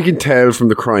 From what we can tell from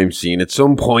the crime scene, at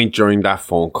some point during that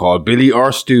phone call, Billy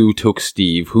or Stu took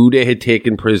Steve, who they had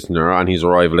taken prisoner on his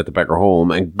arrival at the Becker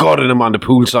home, and gutted him on the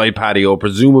poolside patio,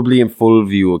 presumably in full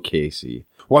view of Casey.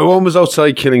 While one was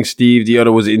outside killing Steve, the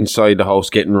other was inside the house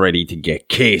getting ready to get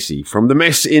Casey. From the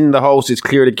mess in the house, it's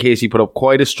clear that Casey put up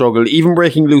quite a struggle, even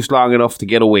breaking loose long enough to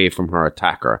get away from her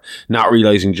attacker, not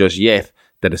realising just yet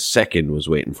that a second was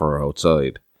waiting for her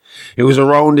outside. It was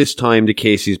around this time that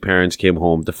Casey's parents came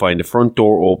home to find the front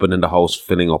door open and the house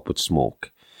filling up with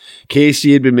smoke.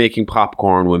 Casey had been making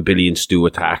popcorn when Billy and Stu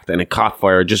attacked, and it caught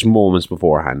fire just moments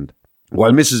beforehand.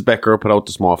 While Mrs. Becker put out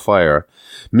the small fire,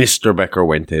 Mr. Becker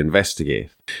went to investigate.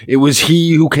 It was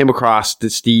he who came across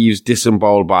Steve's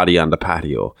disemboweled body on the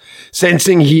patio.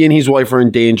 Sensing he and his wife were in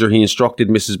danger, he instructed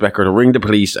Mrs. Becker to ring the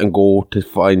police and go to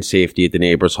find safety at the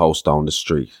neighbour's house down the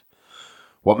street.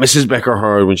 What Mrs. Becker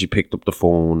heard when she picked up the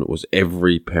phone was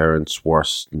every parent's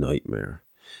worst nightmare.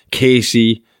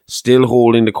 Casey still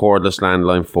holding the cordless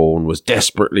landline phone, was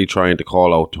desperately trying to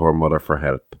call out to her mother for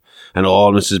help. And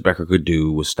all Mrs. Becker could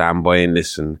do was stand by and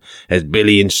listen as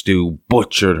Billy and Stu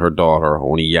butchered her daughter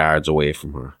only yards away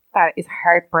from her. That is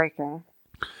heartbreaking.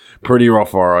 Pretty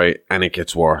rough, alright, and it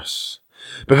gets worse.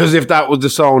 Because if that was the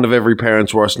sound of every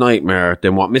parent's worst nightmare,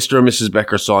 then what Mr. and Mrs.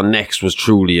 Becker saw next was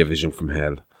truly a vision from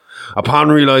hell. Upon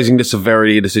realising the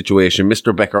severity of the situation,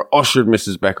 Mr. Becker ushered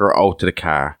Mrs. Becker out to the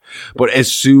car. But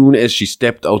as soon as she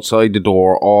stepped outside the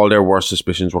door, all their worst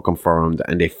suspicions were confirmed,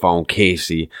 and they found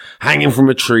Casey hanging from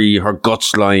a tree, her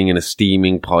guts lying in a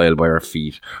steaming pile by her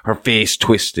feet, her face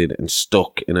twisted and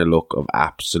stuck in a look of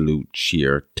absolute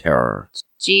sheer terror.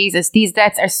 Jesus, these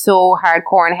deaths are so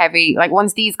hardcore and heavy. Like,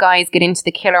 once these guys get into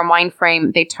the killer mind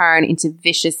frame, they turn into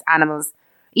vicious animals.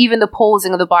 Even the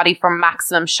posing of the body for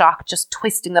maximum shock, just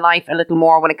twisting the knife a little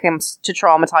more when it comes to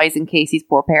traumatizing Casey's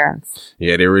poor parents.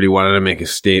 Yeah, they really wanted to make a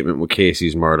statement with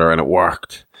Casey's murder, and it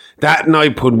worked. That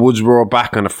night put Woodsboro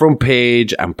back on the front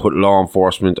page and put law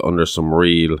enforcement under some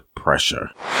real pressure.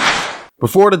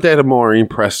 Before the death of Maureen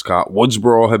Prescott,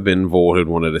 Woodsboro had been voted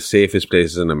one of the safest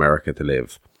places in America to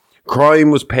live.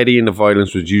 Crime was petty and the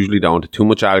violence was usually down to too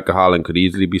much alcohol and could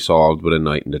easily be solved with a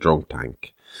night in the drunk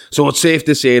tank. So it's safe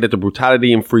to say that the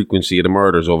brutality and frequency of the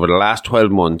murders over the last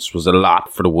 12 months was a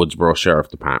lot for the Woodsboro Sheriff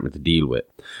Department to deal with.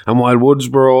 And while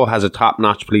Woodsboro has a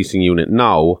top-notch policing unit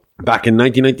now, back in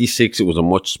 1996 it was a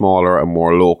much smaller and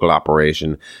more local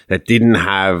operation that didn't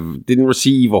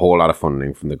receive a whole lot of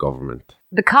funding from the government.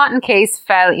 The Cotton case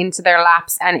fell into their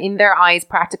laps and in their eyes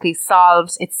practically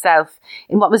solved itself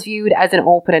in what was viewed as an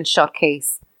open and shut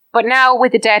case. But now,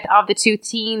 with the death of the two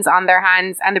teens on their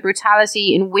hands and the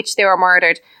brutality in which they were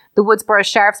murdered, the Woodsboro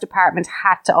Sheriff's Department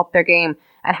had to up their game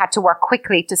and had to work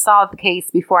quickly to solve the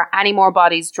case before any more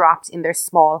bodies dropped in their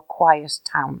small, quiet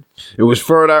town. It was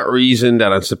for that reason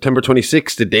that on September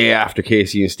 26th, the day after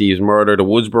Casey and Steve's murder, the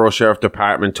Woodsboro Sheriff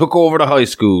Department took over the high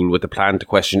school with the plan to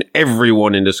question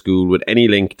everyone in the school with any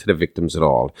link to the victims at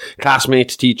all.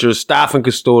 Classmates, teachers, staff and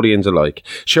custodians alike.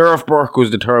 Sheriff Burke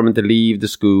was determined to leave the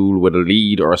school with a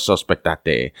lead or a suspect that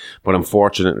day, but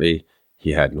unfortunately,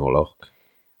 he had no luck.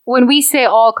 When we say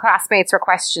all classmates were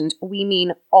questioned, we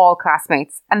mean all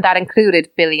classmates, and that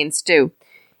included Billy and Stu,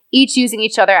 each using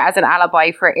each other as an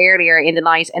alibi for earlier in the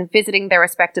night and visiting their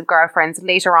respective girlfriends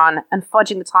later on and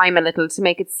fudging the time a little to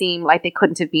make it seem like they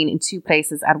couldn't have been in two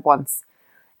places at once.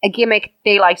 A gimmick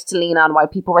they liked to lean on while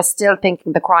people were still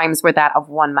thinking the crimes were that of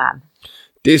one man.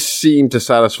 This seemed to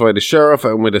satisfy the sheriff,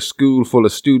 and with a school full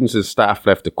of students and staff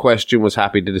left to question, was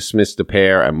happy to dismiss the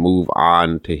pair and move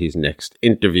on to his next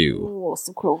interview. Oh,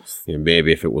 so close. Yeah,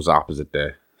 maybe if it was opposite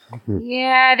day.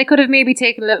 Yeah, they could have maybe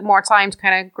taken a little more time to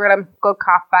kind of grill him. Good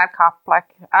cop, bad cop.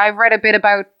 Like, I've read a bit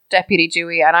about Deputy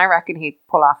Dewey, and I reckon he'd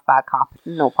pull off bad cop.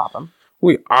 No problem.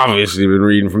 We obviously been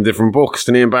reading from different books.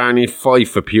 The name Barney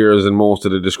Fife appears in most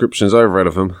of the descriptions I've read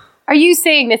of him. Are you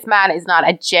saying this man is not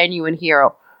a genuine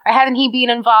hero? Or hasn't he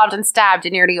been involved and stabbed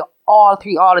in nearly all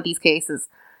of these cases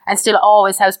and still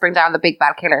always helps bring down the big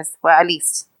bad killers? Well, at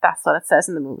least that's what it says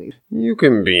in the movie. You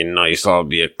can be nice,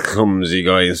 albeit clumsy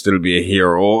guy, and still be a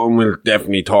hero, and we'll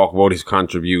definitely talk about his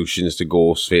contributions to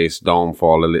Ghostface's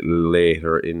downfall a little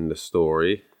later in the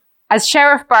story. As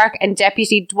Sheriff Burke and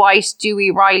Deputy Dwight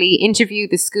Dewey Riley interviewed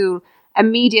the school, a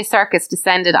media circus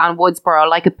descended on Woodsboro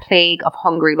like a plague of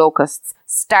hungry locusts,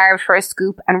 starved for a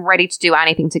scoop and ready to do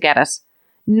anything to get it.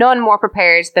 None more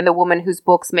prepared than the woman whose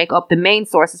books make up the main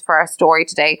sources for our story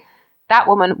today. That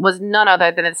woman was none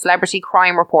other than the celebrity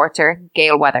crime reporter,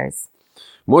 Gail Weathers.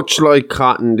 Much like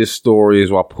Cotton, this story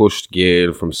is what pushed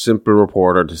Gail from simple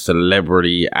reporter to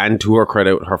celebrity, and to her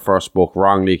credit, her first book,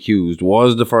 Wrongly Accused,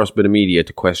 was the first bit of media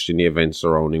to question the events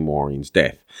surrounding Maureen's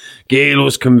death. Gail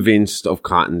was convinced of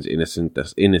Cotton's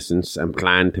innocence and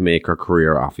planned to make her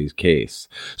career off his case.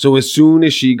 So as soon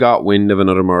as she got wind of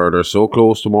another murder so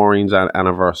close to Maureen's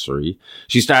anniversary,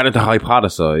 she started to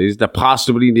hypothesize that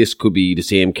possibly this could be the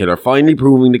same killer, finally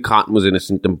proving that Cotton was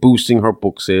innocent and boosting her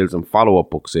book sales and follow-up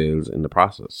book sales in the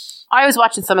process. I was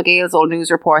watching some of Gail's old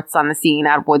news reports on the scene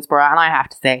at Woodsboro, and I have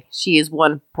to say, she is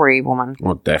one brave woman.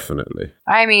 Oh, definitely.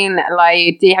 I mean,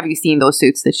 like, have you seen those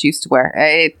suits that she used to wear?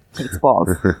 It takes balls.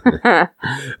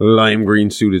 Lime green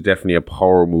suit is definitely a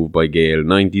power move by Gail.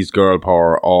 90s girl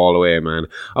power all the way, man.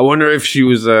 I wonder if she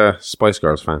was a Spice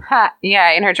Girls fan.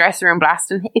 Yeah, in her dressing room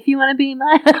blasting, if you want to be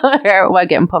my while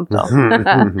getting pumped up.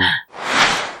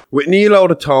 With Neil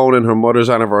out of town and her mother's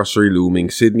anniversary looming,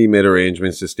 Sydney made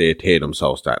arrangements to stay at Tatum's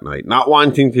house that night, not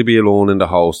wanting to be alone in the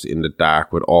house in the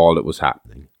dark with all that was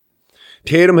happening.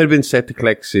 Tatum had been set to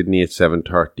collect Sydney at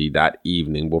 7:30 that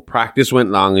evening, but practice went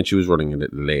long and she was running a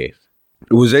little late.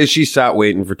 It was as she sat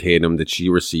waiting for Tatum that she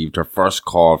received her first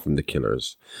call from the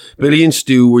killers. Billy and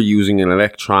Stu were using an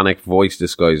electronic voice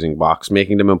disguising box,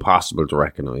 making them impossible to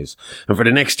recognize. And for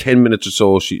the next 10 minutes or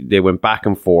so, they went back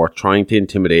and forth, trying to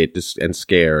intimidate and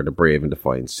scare the brave and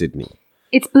defiant Sydney.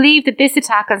 It's believed that this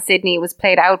attack on Sydney was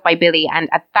played out by Billy, and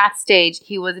at that stage,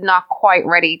 he was not quite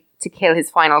ready to kill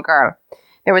his final girl.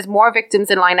 There was more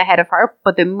victims in line ahead of her,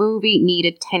 but the movie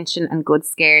needed tension and good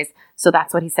scares, so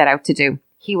that's what he set out to do.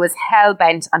 He was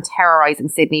hell-bent on terrorising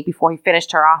Sydney before he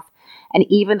finished her off, and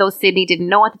even though Sydney didn't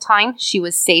know at the time, she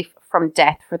was safe from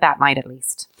death for that night at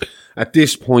least. At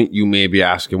this point, you may be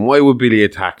asking, why would Billy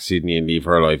attack Sydney and leave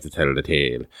her alive to tell the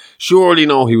tale? Surely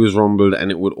no, he was rumbled, and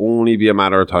it would only be a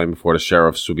matter of time before the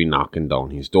sheriffs would be knocking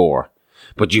down his door.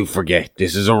 But you forget,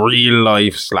 this is a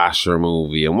real-life slasher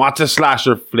movie, and what's a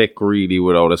slasher flick really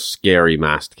without a scary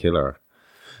masked killer?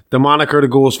 The moniker the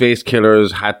Ghostface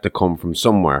Killers had to come from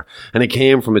somewhere, and it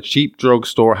came from a cheap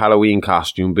drugstore Halloween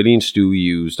costume Billy and Stu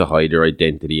used to hide their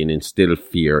identity and instill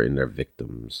fear in their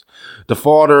victims. The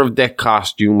Father of Death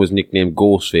costume was nicknamed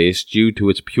Ghostface due to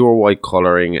its pure white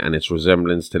colouring and its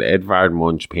resemblance to the Edvard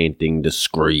Munch painting The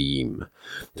Scream.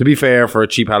 To be fair, for a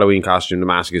cheap Halloween costume, the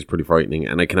mask is pretty frightening,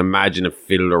 and I can imagine it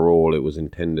filled the role it was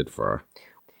intended for.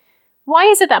 Why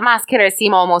is it that mask killers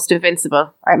seem almost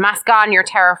invincible? Right, mask on, you're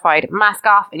terrified. Mask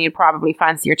off, and you'd probably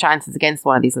fancy your chances against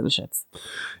one of these little shits.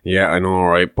 Yeah, I know,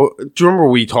 right? But do you remember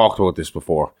we talked about this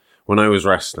before when I was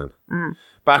wrestling?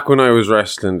 Back when I was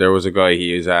wrestling, there was a guy.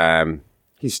 He's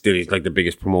like the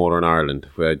biggest promoter in Ireland,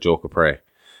 Joe Capre.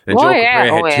 And Joe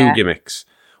Capre had two gimmicks.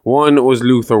 One was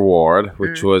Luther Ward,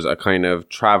 which was a kind of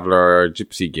traveller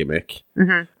gypsy gimmick.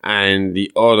 Mm-hmm. And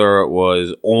the other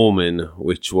was Omen,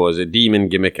 which was a demon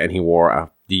gimmick, and he wore a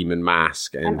demon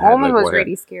mask. And Omen was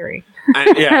really scary.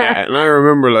 And, and I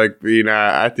remember being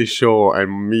at the show,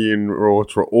 and me and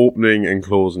Roach were opening and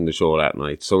closing the show that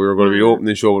night. So we were going to be opening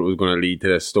the show, but it was going to lead to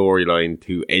the storyline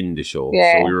to end the show.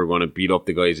 Yeah. So we were going to beat up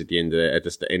the guys at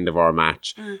the end of our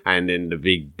match, and then the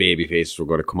big baby faces were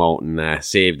going to come out and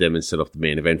save them and set up the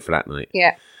main event for that night.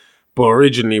 Yeah. But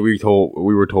originally we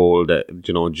were told that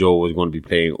Joe was going to be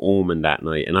playing Omen that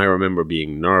night, and I remember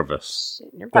being nervous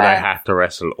that I had to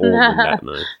wrestle Omen that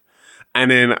night. And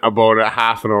then about a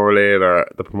half an hour later,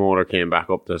 the promoter came back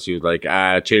up to us. He was like,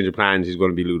 change of plans, he's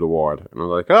going to be Luther Ward. And I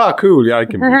was like, oh, cool, yeah, I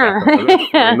can be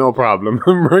that. No problem.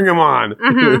 Bring him on.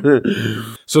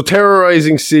 Mm-hmm. So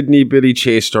terrorising Sydney, Billy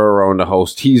chased her around the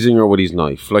house, teasing her with his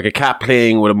knife, like a cat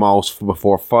playing with a mouse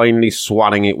before finally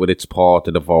swatting it with its paw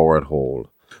to devour it whole.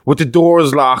 With the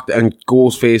doors locked and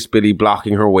Ghostface Billy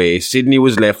blocking her way, Sydney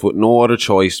was left with no other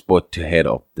choice but to head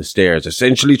up the stairs,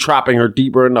 essentially trapping her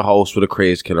deeper in the house with a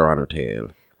crazed killer on her tail.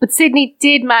 But Sydney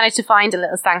did manage to find a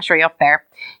little sanctuary up there.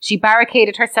 She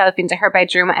barricaded herself into her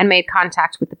bedroom and made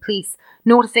contact with the police,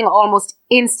 noticing almost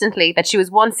instantly that she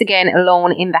was once again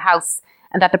alone in the house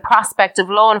and that the prospect of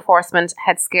law enforcement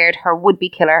had scared her would-be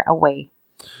killer away.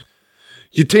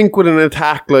 You'd think with an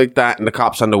attack like that and the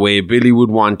cops on the way, Billy would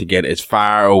want to get as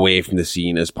far away from the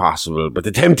scene as possible. But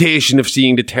the temptation of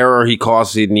seeing the terror he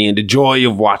caused Sydney and the joy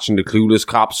of watching the clueless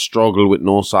cops struggle with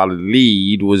no solid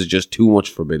lead was just too much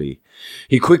for Billy.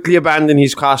 He quickly abandoned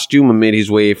his costume and made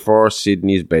his way for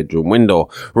Sydney's bedroom window,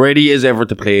 ready as ever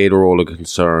to play the role of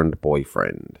concerned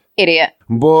boyfriend. Idiot.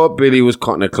 But Billy was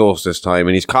cutting it close this time,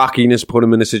 and his cockiness put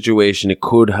him in a situation that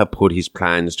could have put his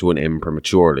plans to an end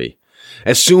prematurely.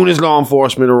 As soon as law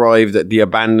enforcement arrived, the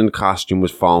abandoned costume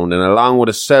was found, and along with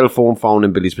a cell phone found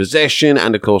in Billy's possession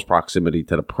and a close proximity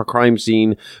to the crime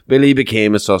scene, Billy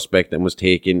became a suspect and was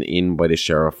taken in by the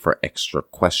sheriff for extra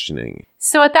questioning.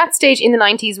 So at that stage in the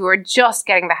 90s, we were just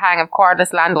getting the hang of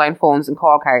cordless landline phones and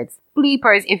call cards.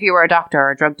 Bleepers if you were a doctor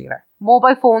or a drug dealer.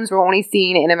 Mobile phones were only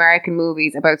seen in American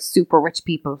movies about super rich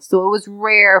people, so it was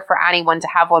rare for anyone to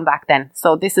have one back then.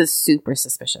 So this is super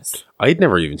suspicious. I'd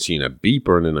never even seen a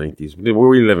beeper in the 90s. Where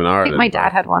we live in Ireland. I think my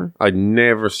dad had one. I'd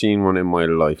never seen one in my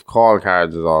life. Call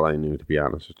cards is all I knew, to be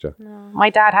honest with you. No,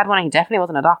 my dad had one and he definitely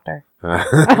wasn't a doctor.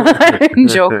 I'm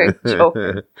joking.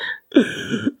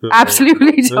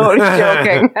 Absolutely totally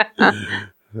joking.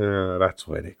 That's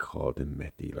why they called him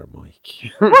Meth Dealer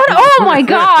Mike. What? Oh my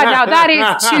God, now that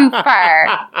is too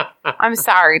far. I'm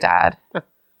sorry, Dad.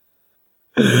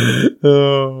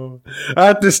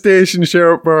 At the station,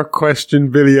 Sheriff Burke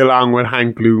questioned Billy along with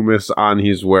Hank Loomis on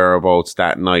his whereabouts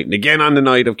that night, and again on the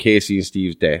night of Casey and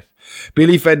Steve's death.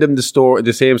 Billy fed them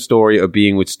the same story of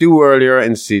being with Stu earlier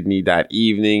and Sydney that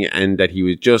evening, and that he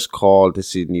was just called to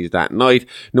Sydney's that night,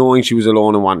 knowing she was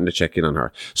alone and wanting to check in on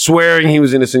her, swearing he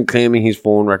was innocent, claiming his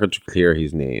phone records to clear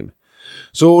his name.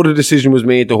 So the decision was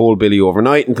made to hold Billy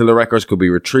overnight until the records could be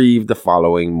retrieved the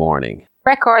following morning.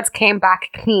 Records came back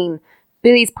clean.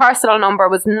 Billy's personal number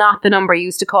was not the number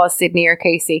used to call Sydney or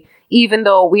Casey, even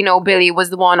though we know Billy was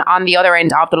the one on the other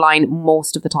end of the line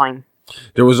most of the time.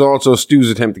 There was also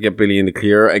Stu's attempt to get Billy in the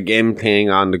clear, again playing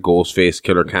on the Ghostface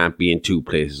killer can't be in two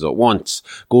places at once.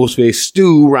 Ghostface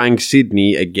Stu rang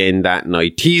Sydney again that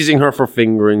night, teasing her for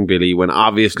fingering Billy when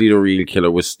obviously the real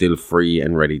killer was still free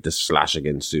and ready to slash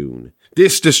again soon.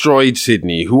 This destroyed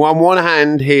Sydney, who on one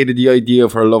hand hated the idea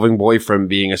of her loving boyfriend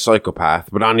being a psychopath,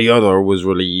 but on the other was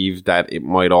relieved that it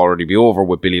might already be over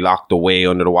with Billy locked away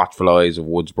under the watchful eyes of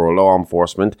Woodsboro law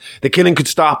enforcement. The killing could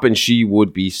stop and she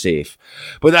would be safe.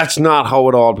 But that's not how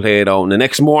it all played out. And the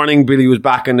next morning, Billy was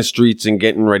back on the streets and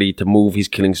getting ready to move his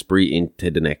killing spree into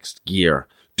the next gear.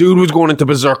 Dude was going into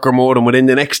berserker mode, and within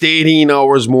the next 18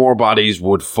 hours, more bodies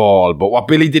would fall. But what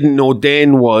Billy didn't know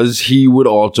then was he would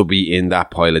also be in that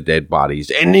pile of dead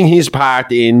bodies, ending his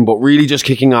part in, but really just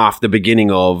kicking off the beginning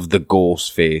of the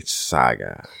Ghostface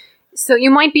saga. So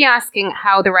you might be asking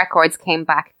how the records came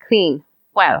back clean.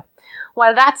 Well,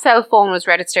 while that cell phone was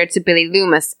registered to Billy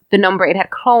Loomis, the number it had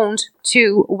cloned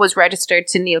to was registered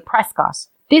to Neil Prescott.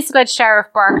 This led Sheriff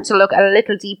Burke to look a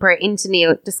little deeper into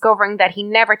Neil, discovering that he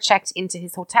never checked into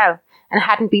his hotel and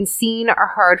hadn't been seen or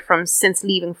heard from since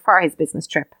leaving for his business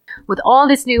trip. With all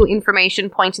this new information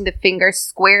pointing the finger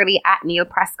squarely at Neil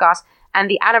Prescott and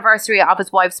the anniversary of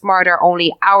his wife's murder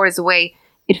only hours away,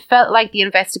 it felt like the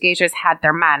investigators had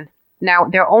their man. Now,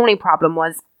 their only problem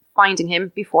was finding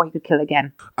him before he could kill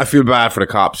again. I feel bad for the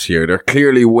cops here. They're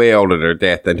clearly way out of their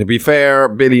depth. And to be fair,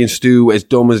 Billy and Stu, as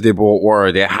dumb as they both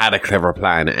were, they had a clever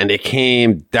plan. And they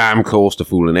came damn close to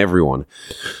fooling everyone.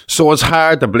 So it's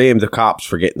hard to blame the cops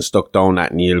for getting stuck down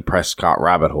that Neil Prescott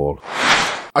rabbit hole.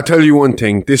 I'll tell you one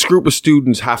thing. This group of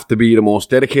students have to be the most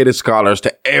dedicated scholars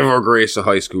to ever grace a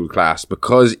high school class.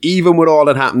 Because even with all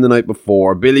that happened the night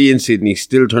before, Billy and Sydney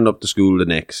still turned up to school the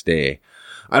next day.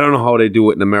 I don't know how they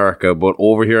do it in America, but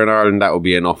over here in Ireland, that would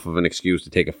be enough of an excuse to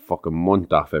take a fucking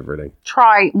month off everything.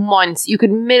 Try months. You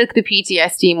could milk the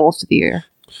PTSD most of the year.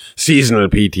 Seasonal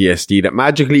PTSD that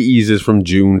magically eases from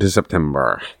June to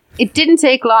September. It didn't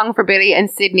take long for Billy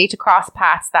and Sydney to cross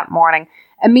paths that morning.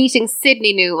 A meeting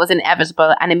Sydney knew was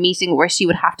inevitable, and a meeting where she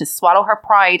would have to swallow her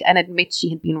pride and admit she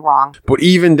had been wrong. But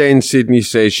even then, Sydney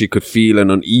says she could feel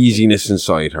an uneasiness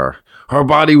inside her. Her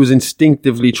body was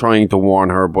instinctively trying to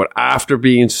warn her, but after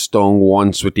being stung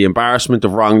once with the embarrassment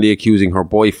of wrongly accusing her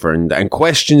boyfriend and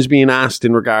questions being asked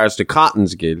in regards to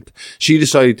Cotton's guilt, she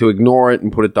decided to ignore it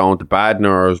and put it down to bad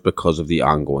nerves because of the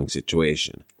ongoing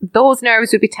situation. Those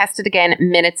nerves would be tested again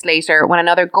minutes later when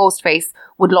another Ghostface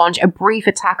would launch a brief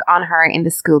attack on her in the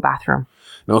school bathroom.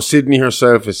 Now, Sydney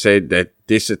herself has said that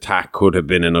this attack could have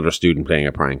been another student playing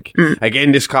a prank.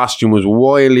 Again, this costume was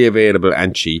widely available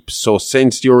and cheap, so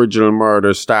since the original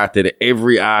murders started,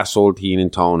 every asshole teen in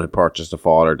town had purchased a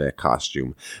Fall or Death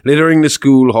costume, littering the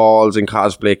school halls and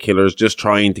cosplay killers just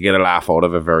trying to get a laugh out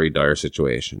of a very dire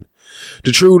situation.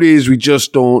 The truth is, we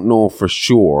just don't know for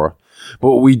sure,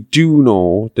 but we do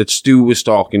know that Stu was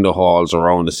stalking the halls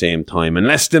around the same time, and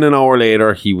less than an hour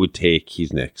later, he would take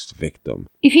his next victim.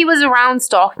 If he was around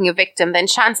stalking a victim, then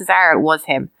chances are it was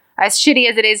him. As shitty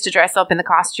as it is to dress up in the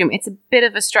costume, it's a bit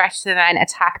of a stretch to then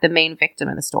attack the main victim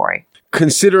in the story.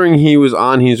 Considering he was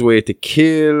on his way to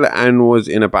kill and was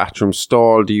in a bathroom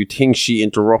stall, do you think she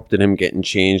interrupted him getting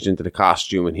changed into the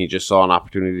costume and he just saw an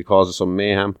opportunity to cause some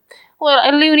mayhem? Well,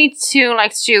 a Looney Tune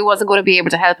like Stu wasn't going to be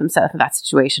able to help himself in that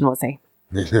situation, was he?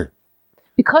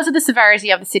 Because of the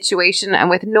severity of the situation and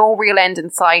with no real end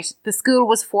in sight, the school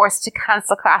was forced to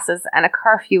cancel classes and a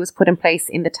curfew was put in place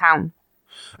in the town.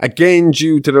 Again,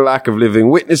 due to the lack of living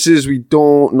witnesses, we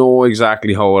don't know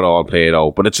exactly how it all played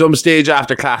out. But at some stage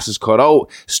after classes cut out,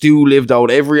 Stu lived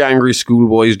out every angry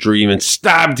schoolboy's dream and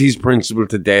stabbed his principal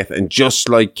to death. And just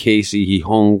like Casey, he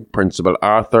hung Principal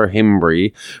Arthur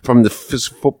Hembry from the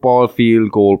football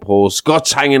field goalpost,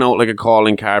 guts hanging out like a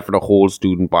calling card for the whole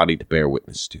student body to bear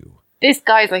witness to. This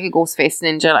guy's like a Ghostface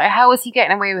ninja. Like, how is he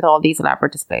getting away with all these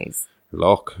elaborate displays?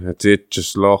 Luck. That's it.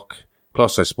 Just luck.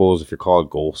 Plus, I suppose if you're called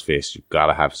Ghostface, you've got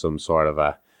to have some sort of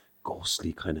a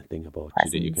ghostly kind of thing about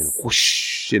you that you can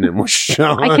whoosh in and whoosh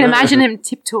out. I can imagine him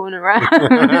tiptoeing around.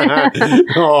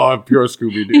 Oh, pure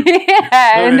Scooby-Doo.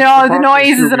 Yeah, and all the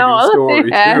noises and all.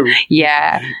 Story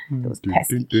Yeah. Those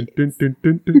pesky kids.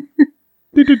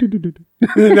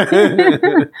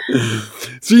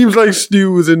 Seems like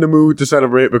Stu was in the mood to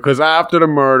celebrate because after the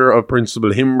murder of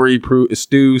Principal Himbry,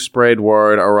 Stu spread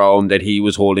word around that he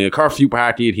was holding a curfew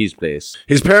party at his place.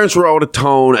 His parents were out of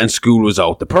town and school was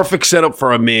out. The perfect setup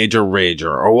for a major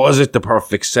rager, or was it the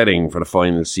perfect setting for the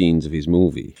final scenes of his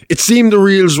movie? It seemed the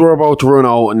reels were about to run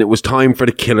out and it was time for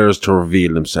the killers to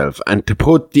reveal themselves and to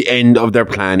put the end of their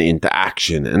plan into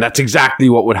action. And that's exactly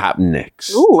what would happen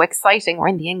next. Ooh, exciting. We're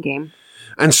in the end game.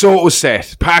 And so it was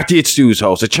set. Party at Stu's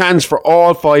house. A chance for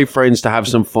all 5 friends to have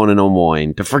some fun and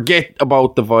unwind. To forget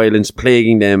about the violence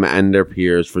plaguing them and their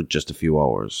peers for just a few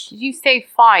hours. Did you say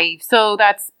 5? So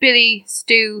that's Billy,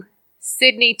 Stu,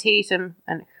 Sydney, Tatum,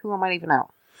 and who am I leaving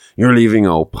out? You're leaving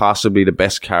out possibly the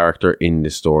best character in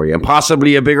this story, and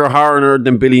possibly a bigger horror nerd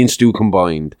than Billy and Stu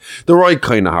combined. The right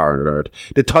kind of horror nerd.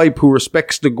 The type who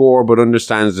respects the gore but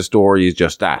understands the story is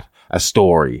just that. A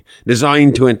story.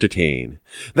 Designed to entertain.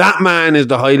 That man is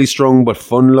the highly strung but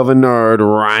fun-loving nerd,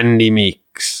 Randy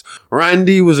Meeks.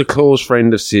 Randy was a close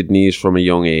friend of Sydney's from a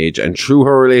young age, and through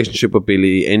her relationship with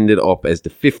Billy ended up as the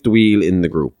 5th wheel in the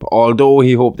group. Although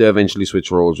he hoped to eventually switch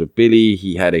roles with Billy,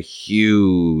 he had a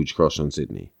huge crush on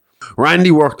Sydney. Randy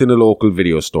worked in a local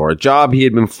video store, a job he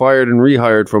had been fired and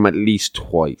rehired from at least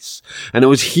twice. And it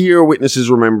was here witnesses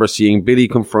remember seeing Billy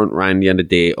confront Randy on the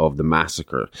day of the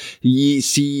massacre. You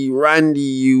see, Randy,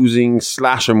 using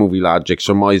slasher movie logic,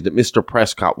 surmised that Mr.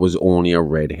 Prescott was only a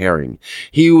red herring.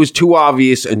 He was too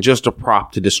obvious and just a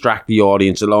prop to distract the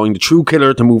audience, allowing the true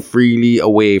killer to move freely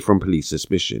away from police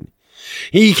suspicion.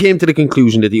 He came to the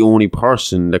conclusion that the only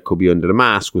person that could be under the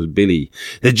mask was Billy,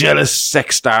 the jealous,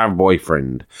 sex-starved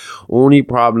boyfriend. Only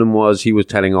problem was he was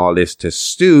telling all this to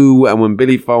Stu, and when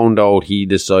Billy found out, he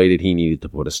decided he needed to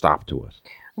put a stop to it.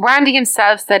 Randy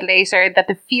himself said later that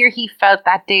the fear he felt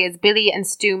that day as Billy and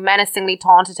Stu menacingly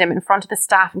taunted him in front of the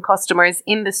staff and customers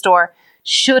in the store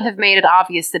should have made it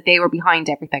obvious that they were behind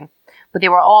everything. But they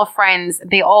were all friends.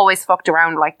 They always fucked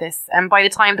around like this. And by the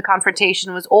time the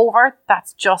confrontation was over,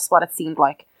 that's just what it seemed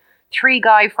like. 3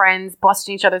 guy friends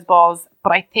busting each other's balls.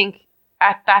 But I think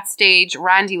at that stage,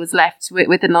 Randy was left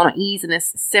with an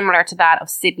uneasiness similar to that of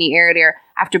Sydney earlier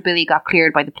after Billy got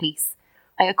cleared by the police.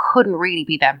 Like, it couldn't really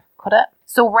be them, could it?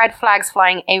 So red flags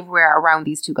flying everywhere around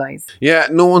these 2 guys. Yeah,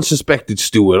 no one suspected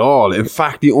Stu at all. In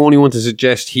fact, the only one to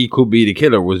suggest he could be the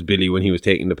killer was Billy when he was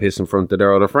taking the piss in front of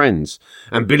their other friends.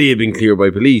 And Billy had been cleared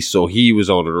by police, so he was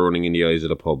out of the running in the eyes of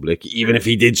the public. Even if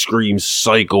he did scream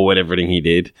psycho at everything he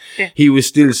did, he was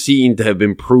still seen to have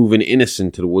been proven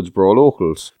innocent to the Woodsboro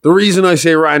locals. The reason I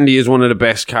say Randy is one of the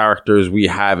best characters we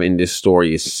have in this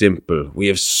story is simple. We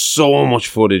have so much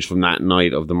footage from that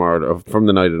night of the murder, from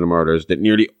the night of the murders, that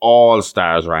nearly all stars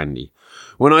Randy.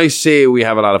 When I say we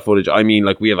have a lot of footage, I mean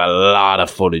like we have a lot of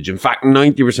footage. In fact,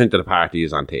 90% of the party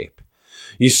is on tape.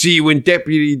 You see, when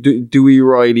Deputy Dewey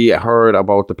Riley heard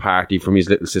about the party from his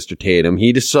little sister Tatum,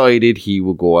 he decided he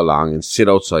would go along and sit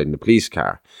outside in the police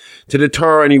car to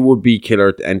deter any would-be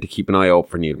killer and to keep an eye out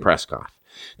for Neil Prescott,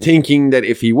 thinking that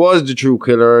if he was the true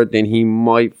killer, then he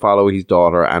might follow his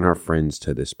daughter and her friends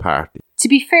to this party. To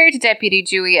be fair to Deputy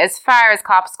Dewey, as far as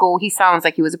cops go, he sounds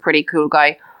like he was a pretty cool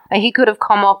guy. Like, he could have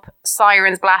come up,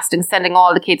 sirens blasting, sending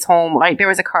all the kids home, like there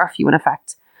was a curfew in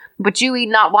effect. But Dewey,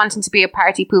 not wanting to be a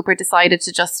party pooper, decided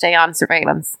to just stay on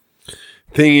surveillance.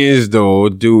 Thing is, though,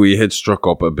 Dewey had struck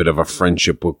up a bit of a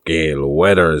friendship with Gail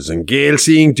Weathers, and Gail,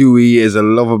 seeing Dewey as a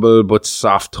lovable but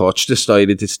soft touch,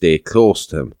 decided to stay close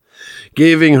to him,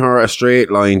 giving her a straight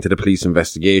line to the police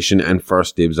investigation and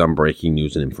first dibs on breaking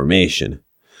news and information.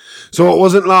 So it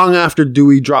wasn't long after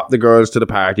Dewey dropped the girls to the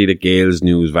party that Gail's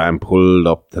news van pulled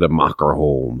up to the Mocker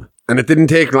home. And it didn't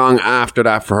take long after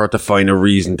that for her to find a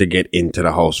reason to get into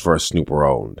the house for a snoop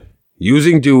around.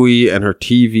 Using Dewey and her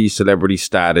TV celebrity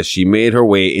status, she made her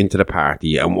way into the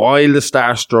party, and while the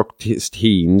starstruck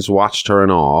teens watched her in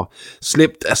awe,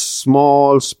 slipped a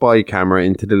small spy camera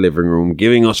into the living room,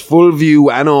 giving us full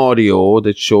view and audio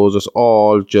that shows us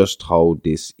all just how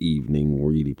this evening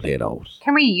really played out.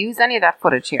 Can we use any of that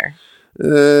footage here?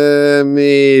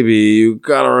 Maybe. You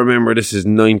gotta remember this is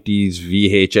 90s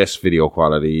VHS video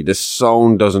quality. The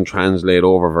sound doesn't translate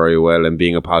over very well, and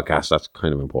being a podcast, that's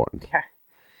kind of important. Okay.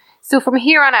 So from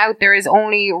here on out, there is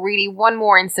only really one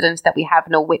more incident that we have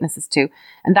no witnesses to,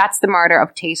 and that's the murder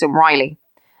of Tatum Riley.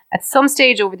 At some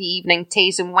stage over the evening,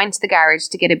 Tatum went to the garage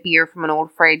to get a beer from an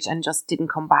old fridge and just didn't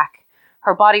come back.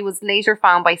 Her body was later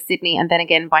found by Sydney and then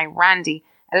again by Randy,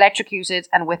 electrocuted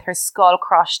and with her skull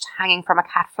crushed, hanging from a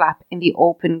cat flap in the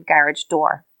open garage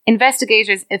door.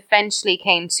 Investigators eventually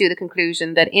came to the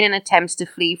conclusion that in an attempt to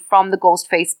flee from the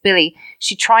Ghostface Billy,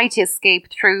 she tried to escape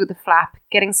through the flap,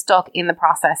 getting stuck in the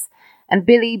process. And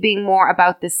Billy, being more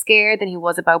about the scare than he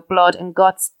was about blood and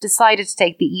guts, decided to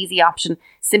take the easy option,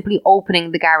 simply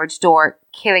opening the garage door,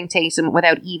 killing Tatum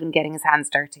without even getting his hands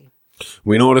dirty.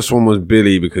 We know this one was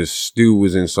Billy because Stu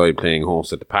was inside playing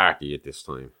host at the party at this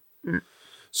time.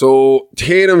 So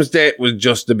Tatum's death was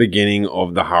just the beginning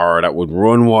of the horror that would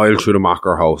run wild through the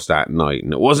Mocker house that night.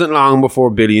 And it wasn't long before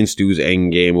Billy and Stu's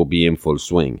endgame would be in full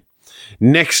swing.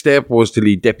 Next step was to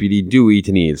lead Deputy Dewey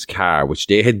to Neil's car, which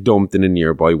they had dumped in a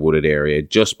nearby wooded area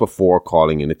just before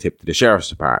calling in a tip to the sheriff's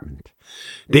department.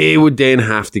 They would then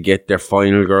have to get their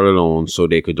final girl alone so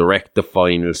they could direct the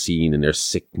final scene in their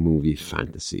sick movie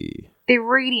fantasy. They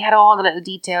really had all the little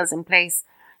details in place.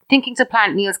 Thinking to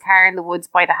plant Neil's car in the woods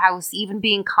by the house, even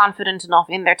being confident enough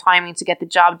in their timing to get the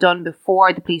job done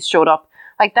before the police showed up.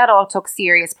 Like, that all took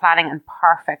serious planning and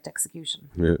perfect execution.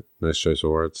 Yeah, nice choice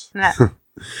of words. Yeah.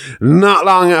 Not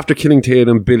long after killing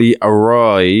Tatum, Billy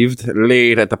arrived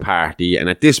late at the party, and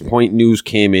at this point news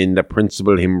came in that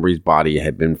Principal Himbry's body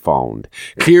had been found,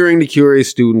 clearing the curious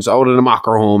students out of the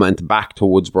Mocker home and back to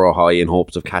Woodsboro High in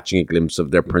hopes of catching a glimpse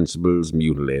of their principal's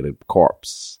mutilated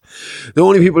corpse. The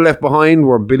only people left behind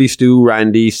were Billy, Stu,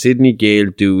 Randy, Sidney, Gail,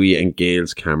 Dewey, and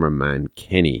Gail's cameraman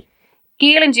Kenny.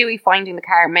 Gail and Dewey finding the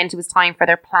car meant it was time for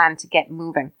their plan to get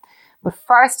moving. But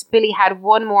first, Billy had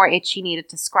one more itch he needed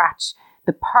to scratch.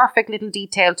 The perfect little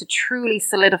detail to truly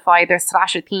solidify their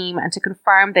slasher theme and to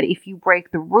confirm that if you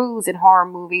break the rules in horror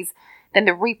movies, then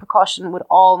the repercussion would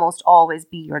almost always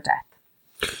be your death.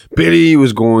 Billy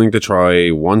was going to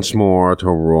try once more to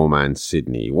romance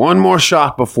Sidney. One more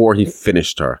shot before he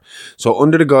finished her. So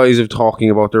under the guise of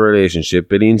talking about their relationship,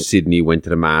 Billy and Sidney went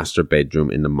to the master bedroom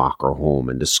in the Mocker home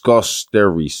and discussed their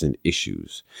recent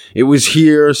issues. It was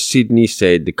here, Sidney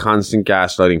said, the constant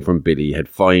gaslighting from Billy had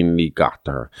finally got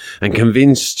to her. And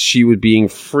convinced she was being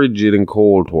frigid and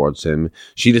cold towards him,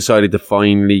 she decided to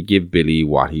finally give Billy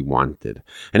what he wanted.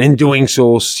 And in doing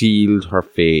so, sealed her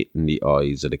fate in the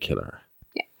eyes of the killer.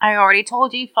 Yeah, I already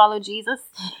told you, follow Jesus.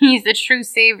 He's the true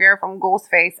savior from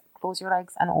Ghostface. Close your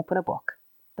legs and open a book.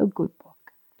 The good book.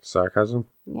 Sarcasm?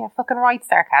 Yeah, fucking right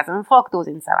sarcasm. Fuck those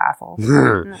incel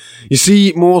assholes. You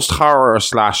see, most horror or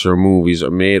slasher movies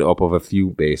are made up of a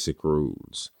few basic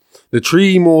rules. The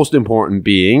three most important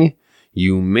being,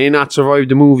 you may not survive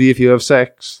the movie if you have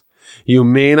sex. You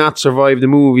may not survive the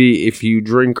movie if you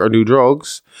drink or do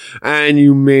drugs. And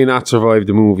you may not survive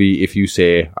the movie if you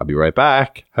say, I'll be right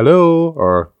back, hello,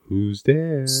 or who's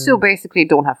there? So basically,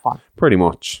 don't have fun. Pretty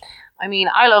much. I mean,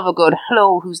 I love a good,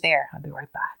 hello, who's there? I'll be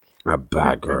right back. A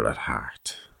bad girl at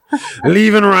heart.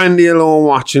 Leaving Randy alone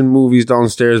watching movies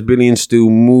downstairs, Billy and Stu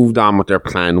moved on with their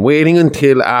plan. Waiting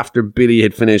until after Billy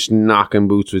had finished knocking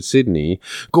boots with Sidney,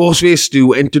 Ghostface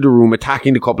Stu entered the room,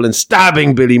 attacking the couple and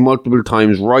stabbing Billy multiple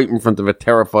times right in front of a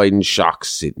terrified and shocked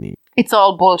Sidney. It's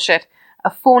all bullshit. A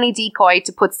phony decoy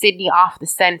to put Sidney off the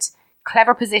scent.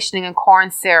 Clever positioning and corn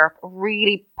syrup,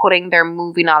 really putting their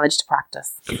movie knowledge to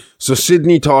practice. So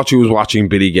Sidney thought she was watching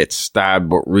Billy get stabbed,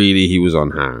 but really he was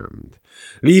unharmed.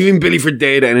 Leaving Billy for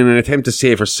dead and in an attempt to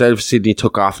save herself, Sidney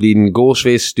took off, leading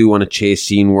Ghostface Stu on a chase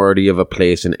scene worthy of a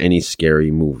place in any scary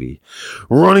movie.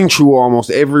 Running through almost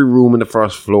every room in the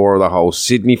first floor of the house,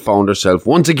 Sidney found herself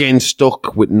once again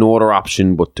stuck with no other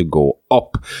option but to go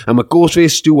up. And with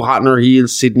Ghostface Stu hot on her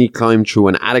heels, Sidney climbed through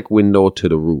an attic window to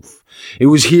the roof. It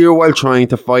was here, while trying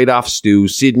to fight off Stu,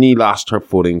 Sidney lost her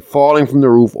footing, falling from the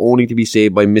roof only to be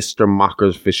saved by Mr.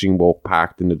 Mocker's fishing boat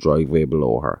parked in the driveway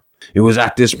below her. It was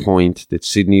at this point that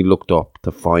Sidney looked up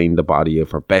to find the body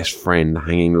of her best friend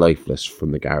hanging lifeless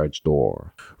from the garage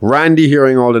door. Randy,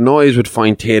 hearing all the noise, would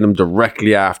find Tatum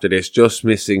directly after this, just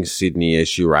missing Sidney as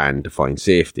she ran to find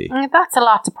safety. That's a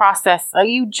lot to process.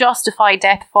 You justify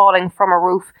death falling from a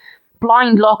roof.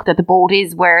 Blind luck that the boat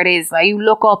is where it is. You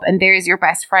look up and there's your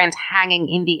best friend hanging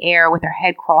in the air with her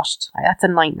head crushed. That's a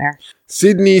nightmare.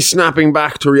 Sidney, snapping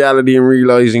back to reality and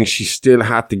realising she still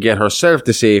had to get herself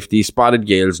to safety, spotted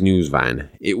Gail's news van.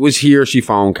 It was here she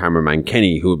found cameraman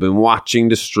Kenny, who had been watching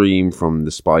the stream from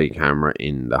the spy camera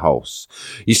in the house.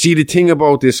 You see, the thing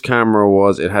about this camera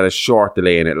was it had a short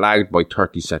delay and it lagged by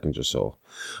 30 seconds or so.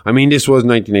 I mean, this was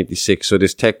 1986, so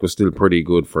this tech was still pretty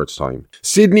good for its time.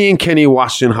 Sidney and Kenny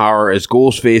watched in horror as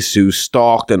Ghostface Stu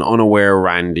stalked an unaware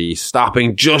Randy,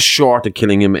 stopping just short of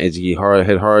killing him as he had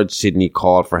heard Sidney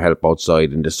call for help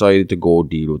outside and decided to go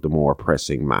deal with the more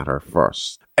pressing matter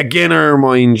first. Again, I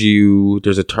remind you,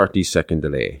 there's a 30-second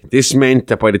delay. This meant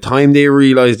that by the time they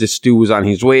realised that Stu was on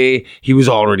his way, he was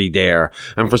already there.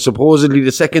 And for supposedly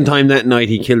the second time that night,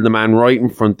 he killed the man right in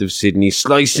front of Sydney,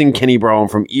 slicing Kenny Brown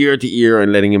from ear to ear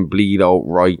and letting him bleed out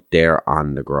right there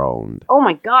on the ground. Oh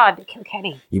my God, they killed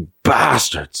Kenny. You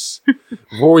bastards.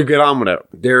 Before we get on with it,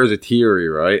 there's a theory,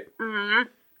 right? Mm-hmm.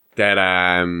 That,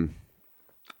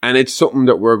 and it's something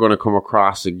that we're going to come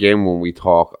across again when we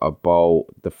talk about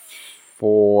the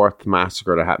fourth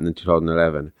massacre that happened in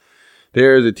 2011.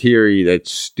 There's a theory that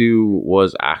Stu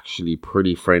was actually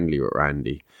pretty friendly with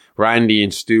Randy. Randy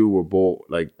and Stu were both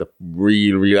like the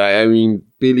real. I mean,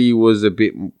 Billy was a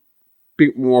bit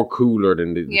more cooler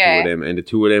than the two of them, and the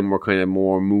two of them were kind of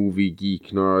more movie geek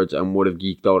nerds and would have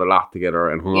geeked out a lot together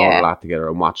and hung out a lot together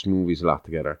and watched movies a lot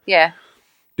together. Yeah.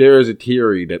 There is a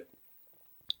theory that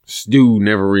Stu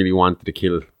never really wanted to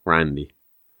kill Randy.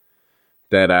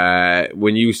 That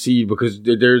when you see, because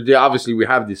there obviously we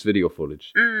have this video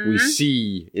footage. Mm-hmm. We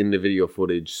see in the video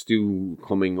footage Stu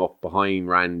coming up behind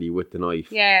Randy with the knife.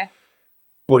 Yeah.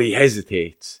 But he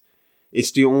hesitates.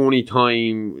 It's the only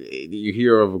time you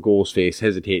hear of a Ghostface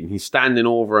hesitating. He's standing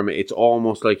over him. It's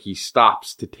almost like he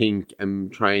stops to think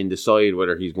and try and decide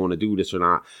whether he's going to do this or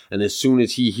not. And as soon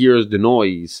as he hears the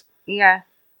noise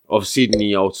of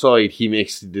Sydney outside, he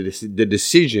makes the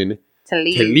decision to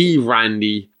leave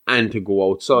Randy and to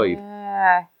go outside.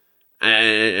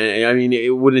 And I mean, it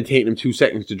wouldn't take him 2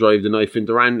 seconds to drive the knife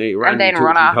into Randy two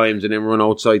or three times and then run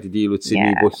outside to deal with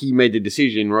Sydney. But he made the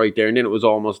decision right there, and then it was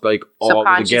almost like, oh,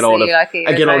 I get out of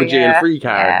jail free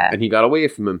card, and he got away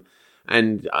from him.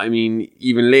 And I mean,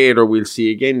 even later we'll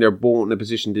see again they're both in a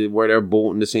position where they're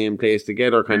both in the same place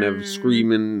together, kind of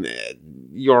screaming,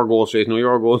 "Your Ghostface, no,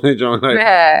 your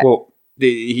Ghostface." But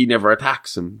he never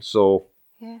attacks him, so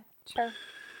true.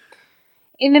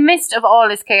 In the midst of all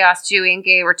this chaos, Dewey and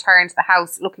Gail returned to the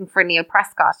house looking for Neil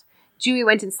Prescott. Dewey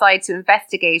went inside to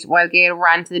investigate while Gail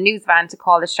ran to the news van to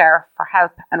call the sheriff for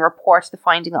help and report the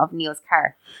finding of Neil's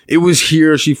car. It was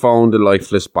here she found the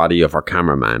lifeless body of her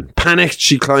cameraman. Panicked,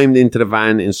 she climbed into the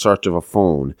van in search of a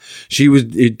phone. She was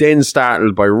then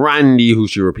startled by Randy, who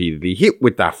she repeatedly hit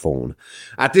with that phone.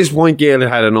 At this point, Gail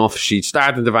had enough. She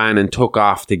started the van and took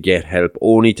off to get help,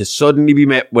 only to suddenly be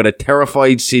met with a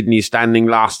terrified Sydney standing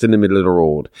lost in the middle of the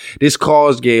road. This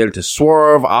caused Gail to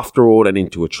swerve off the road and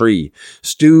into a tree.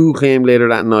 Stu claimed later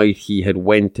that night he had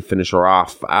went to finish her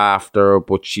off after,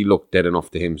 but she looked dead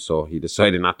enough to him, so he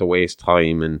decided not to waste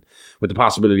time, and with the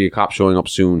possibility of cops showing up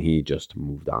soon, he just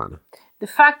moved on. The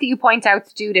fact that you point out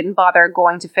Stu didn't bother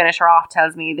going to finish her off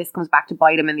tells me this comes back to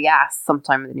bite him in the ass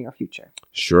sometime in the near future.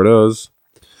 Sure does.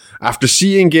 After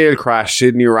seeing Gail crash,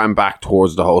 Sydney ran back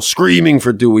towards the house, screaming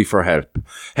for Dewey for help.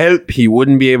 Help he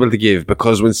wouldn't be able to give,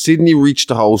 because when Sydney reached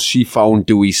the house, she found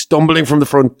Dewey stumbling from the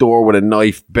front door with a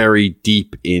knife buried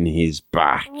deep in his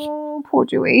back. Oh, poor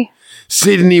Dewey.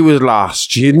 Sydney was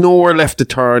lost. She had nowhere left to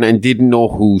turn and didn't know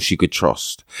who she could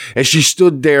trust. As she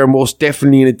stood there, most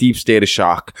definitely in a deep state of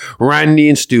shock, Randy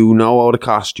and Stu, now out of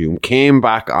costume, came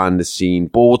back on the scene,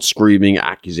 both screaming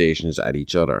accusations at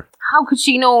each other. How could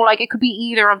she know? Like, it could be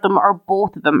either of them or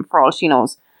both of them, for all she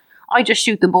knows. I just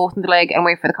shoot them both in the leg and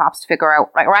wait for the cops to figure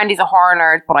out. Like, Randy's a horror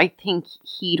nerd, but I think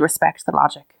he'd respect the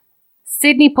logic.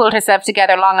 Sydney pulled herself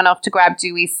together long enough to grab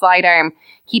Dewey's side arm,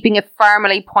 keeping it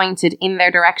firmly pointed in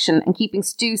their direction and keeping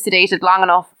Stu sedated long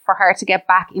enough for her to get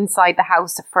back inside the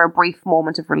house for a brief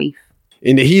moment of relief.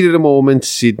 In the heat of the moment,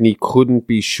 Sydney couldn't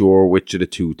be sure which of the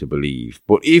two to believe.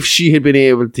 But if she had been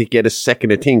able to get a second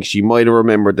to think, she might have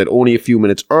remembered that only a few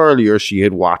minutes earlier she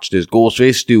had watched as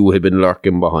Ghostface Stu had been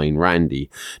lurking behind Randy,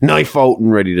 knife out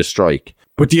and ready to strike.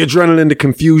 But the adrenaline, the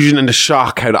confusion and the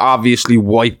shock had obviously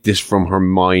wiped this from her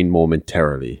mind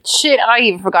momentarily. Shit, I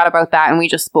even forgot about that and we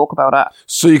just spoke about it.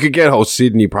 So you could get how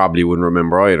Sydney probably wouldn't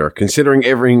remember either, considering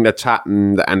everything that's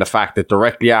happened and the fact that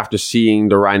directly after seeing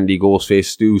the Randy Ghostface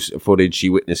Stu footage, she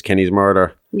witnessed Kenny's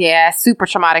murder. Yeah, super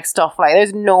traumatic stuff. Like,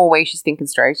 there's no way she's thinking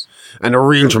straight. And the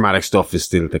real traumatic stuff is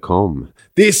still to come.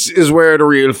 This is where the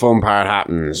real fun part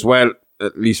happens. Well,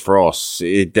 at least for us,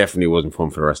 it definitely wasn't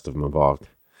fun for the rest of them involved.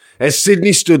 As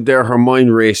Sydney stood there, her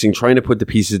mind racing, trying to put the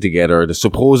pieces together, the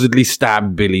supposedly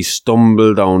stabbed Billy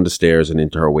stumbled down the stairs and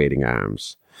into her waiting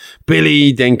arms.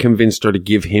 Billy then convinced her to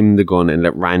give him the gun and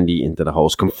let Randy into the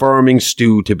house, confirming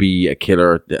Stu to be a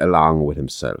killer along with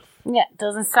himself. Yeah,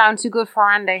 doesn't sound too good for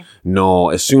Randy. No,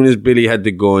 as soon as Billy had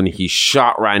the gun, he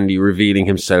shot Randy, revealing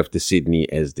himself to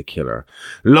Sydney as the killer.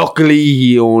 Luckily,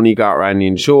 he only got Randy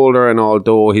in the shoulder, and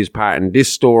although his part in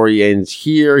this story ends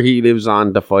here, he lives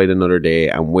on to fight another day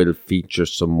and will feature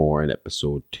some more in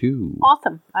episode 2.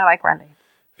 Awesome. I like Randy.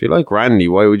 If you like Randy,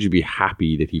 why would you be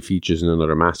happy that he features in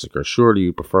another massacre? Surely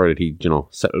you'd prefer that he,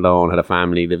 settled down, had a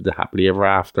family, lived a happily ever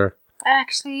after.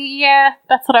 Actually, yeah,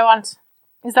 that's what I want.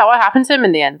 Is that what happened to him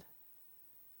in the end?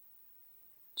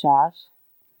 Josh?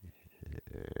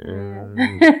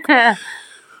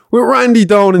 With Randy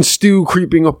down and Stu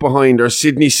creeping up behind her,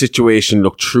 Sydney's situation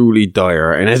looked truly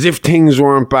dire, and as if things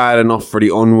weren't bad enough for the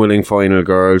unwilling final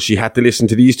girl, she had to listen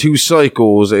to these two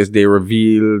psychos as they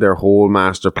revealed their whole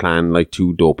master plan like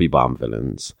two dopey bomb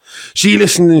villains. She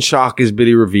listened in shock as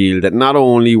Billy revealed that not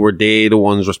only were they the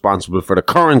ones responsible for the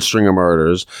current string of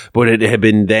murders, but it had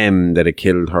been them that had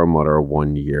killed her mother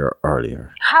 1 year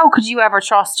earlier. How could you ever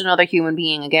trust another human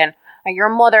being again? And your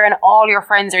mother and all your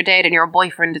friends are dead and your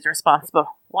boyfriend is responsible.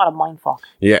 What a mindfuck.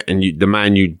 Yeah, and the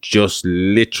man you just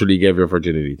literally gave your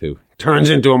virginity to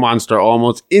turns into a monster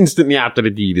almost instantly after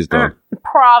the deed is done.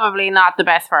 Probably not the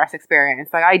best first experience.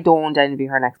 Like, I don't envy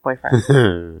her next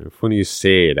boyfriend. Funny you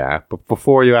say that, but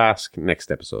before you ask,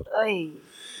 next episode. Oy.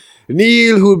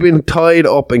 Neil, who'd been tied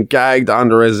up and gagged on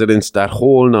the residence that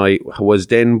whole night, was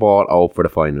then brought out for the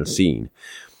final scene.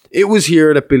 It was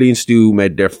here that Billy and Stu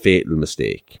made their fatal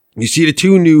mistake. You see, the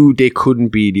two knew they couldn't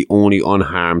be the only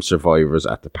unharmed survivors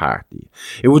at the party.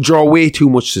 It would draw way too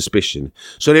much suspicion.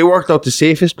 So they worked out the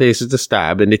safest places to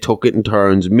stab and they took it in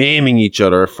turns, maiming each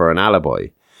other for an alibi.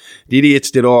 The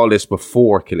idiots did all this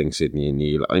before killing Sydney and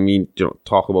Neil. I mean,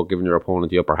 talk about giving your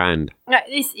opponent the upper hand.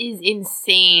 This is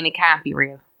insane. It can't be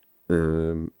real.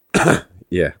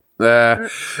 Yeah.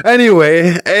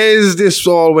 Anyway, as this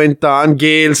all went on,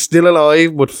 Gail, still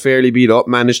alive but fairly beat up,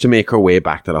 managed to make her way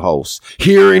back to the house.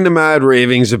 Hearing the mad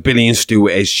ravings of Billy and Stu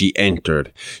as she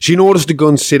entered, she noticed the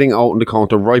gun sitting out on the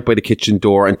counter right by the kitchen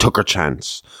door and took her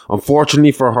chance.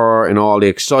 Unfortunately for her, in all the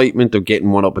excitement of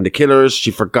getting one up on the killers, she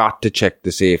forgot to check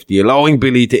the safety, allowing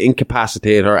Billy to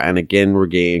incapacitate her and again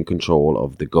regain control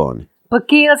of the gun. But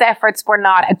Gail's efforts were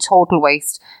not a total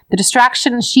waste. The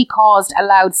distraction she caused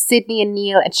allowed Sydney and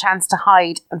Neil a chance to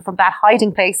hide, and from that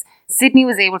hiding place, Sydney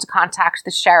was able to contact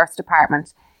the sheriff's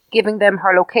department, giving them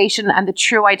her location and the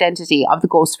true identity of the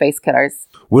Ghostface killers.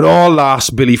 With all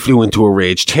lost, Billy flew into a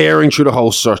rage, tearing through the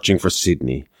house searching for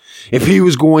Sydney. If he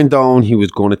was going down, he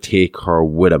was going to take her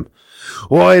with him.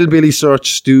 While Billy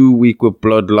searched, Stu, weak with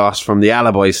blood loss from the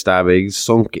alibi stabbings,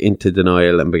 sunk into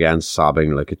denial and began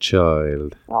sobbing like a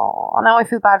child. Oh, now I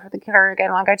feel bad for the killer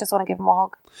again. Like, I just want to give him a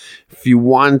hug. If you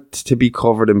want to be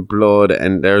covered in blood,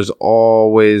 and there's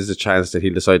always a chance that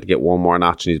he'll decide to get one more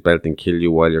notch in his belt and kill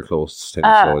you while you're close to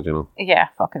the sword, Yeah,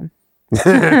 fuck him.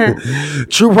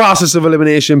 Through process of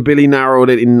elimination, Billy narrowed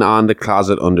it in on the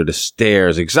closet under the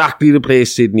stairs, exactly the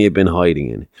place Sydney had been hiding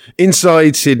in.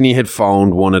 Inside, Sydney had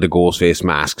found one of the Ghostface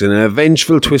masks, and an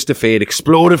vengeful twist of fate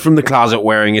exploded from the closet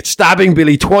wearing it, stabbing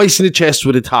Billy twice in the chest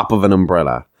with the top of an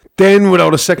umbrella. Then,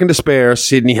 without a second to spare,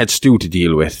 Sydney had Stu to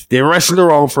deal with. They wrestled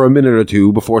around for a minute or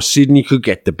two before Sydney could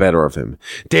get the better of him.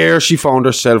 There, she found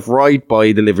herself right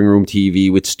by the living room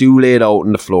TV with Stu laid out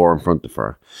on the floor in front of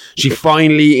her. She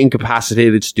finally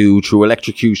incapacitated Stu through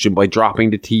electrocution by dropping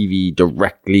the TV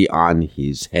directly on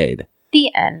his head. The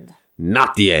end.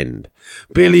 Not the end.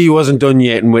 Billy wasn't done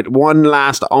yet, and with one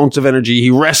last ounce of energy,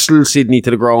 he wrestled Sydney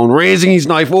to the ground, raising his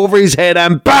knife over his head,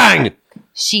 and bang!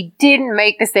 She didn't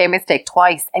make the same mistake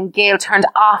twice, and Gail turned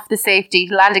off the safety,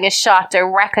 landing a shot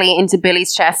directly into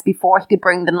Billy's chest before he could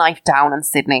bring the knife down on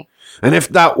Sydney. And if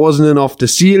that wasn't enough to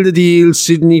seal the deal,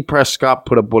 Sydney Prescott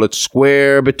put a bullet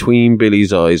square between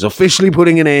Billy's eyes, officially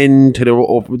putting an end to the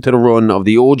run of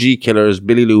the OG killers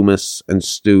Billy Loomis and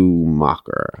Stu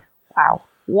Mocker. Wow.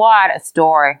 What a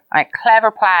story. A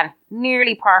clever plan.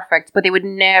 Nearly perfect, but they would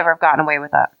never have gotten away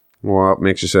with that. What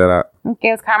makes you say that?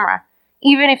 Gail's camera.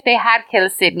 Even if they had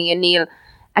killed Sydney and Neil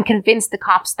and convinced the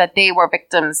cops that they were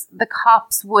victims, the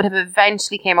cops would have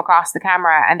eventually came across the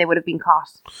camera and they would have been caught.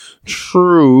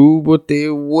 True, but they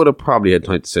would have probably had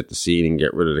time to set the scene and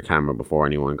get rid of the camera before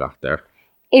anyone got there.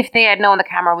 If they had known the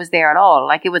camera was there at all,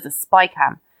 like it was a spy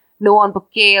cam. No one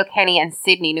but Gail, Kenny and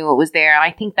Sydney knew it was there, and I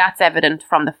think that's evident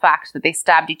from the fact that they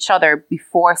stabbed each other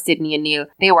before Sydney and Neil.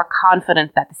 They were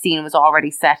confident that the scene was already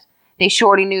set. They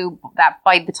surely knew that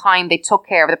by the time they took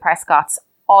care of the Prescotts,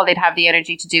 all they'd have the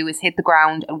energy to do is hit the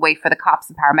ground and wait for the cops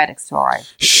and paramedics to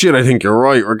arrive. Shit, I think you're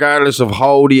right. Regardless of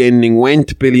how the ending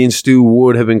went, Billy and Stu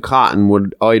would have been caught and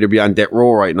would either be on death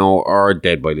row right now or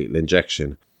dead by lethal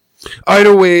injection.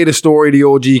 Either way, the story of the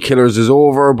OG killers is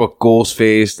over, but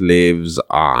Ghostface lives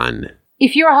on.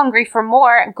 If you're hungry for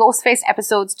more, Ghostface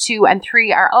episodes 2 and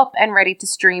 3 are up and ready to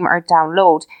stream or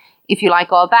download. If you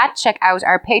like all that, check out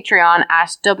our Patreon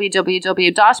at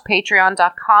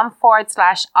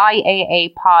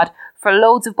www.patreon.com/IAApod for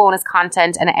loads of bonus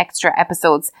content and extra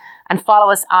episodes. and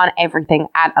follow us on everything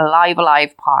at Alive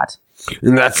Pod.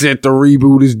 And that's it. The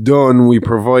reboot is done. We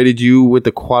provided you with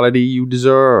the quality you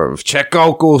deserve. Check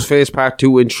out Ghostface Part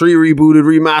 2 and 3 rebooted,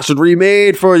 remastered,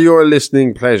 remade for your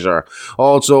listening pleasure.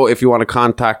 Also, if you want to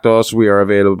contact us, we are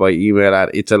available by email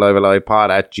at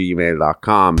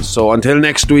itsalivealivepod@gmail.com. So until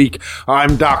next week,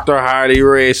 I'm Dr. Harley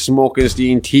Ray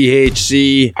Smokenstein,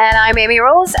 THC. And I'm Amy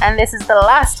Rose, and this is the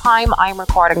last time I'm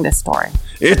recording this story.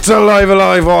 It's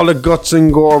Alive, all the guts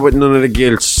and gore, but none of the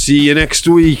guilt. See you next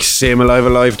week. Same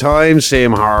Alive time,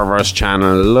 same Horrorverse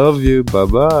channel. Love you.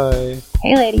 Bye-bye.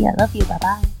 Hey, lady, I love you.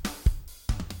 Bye-bye.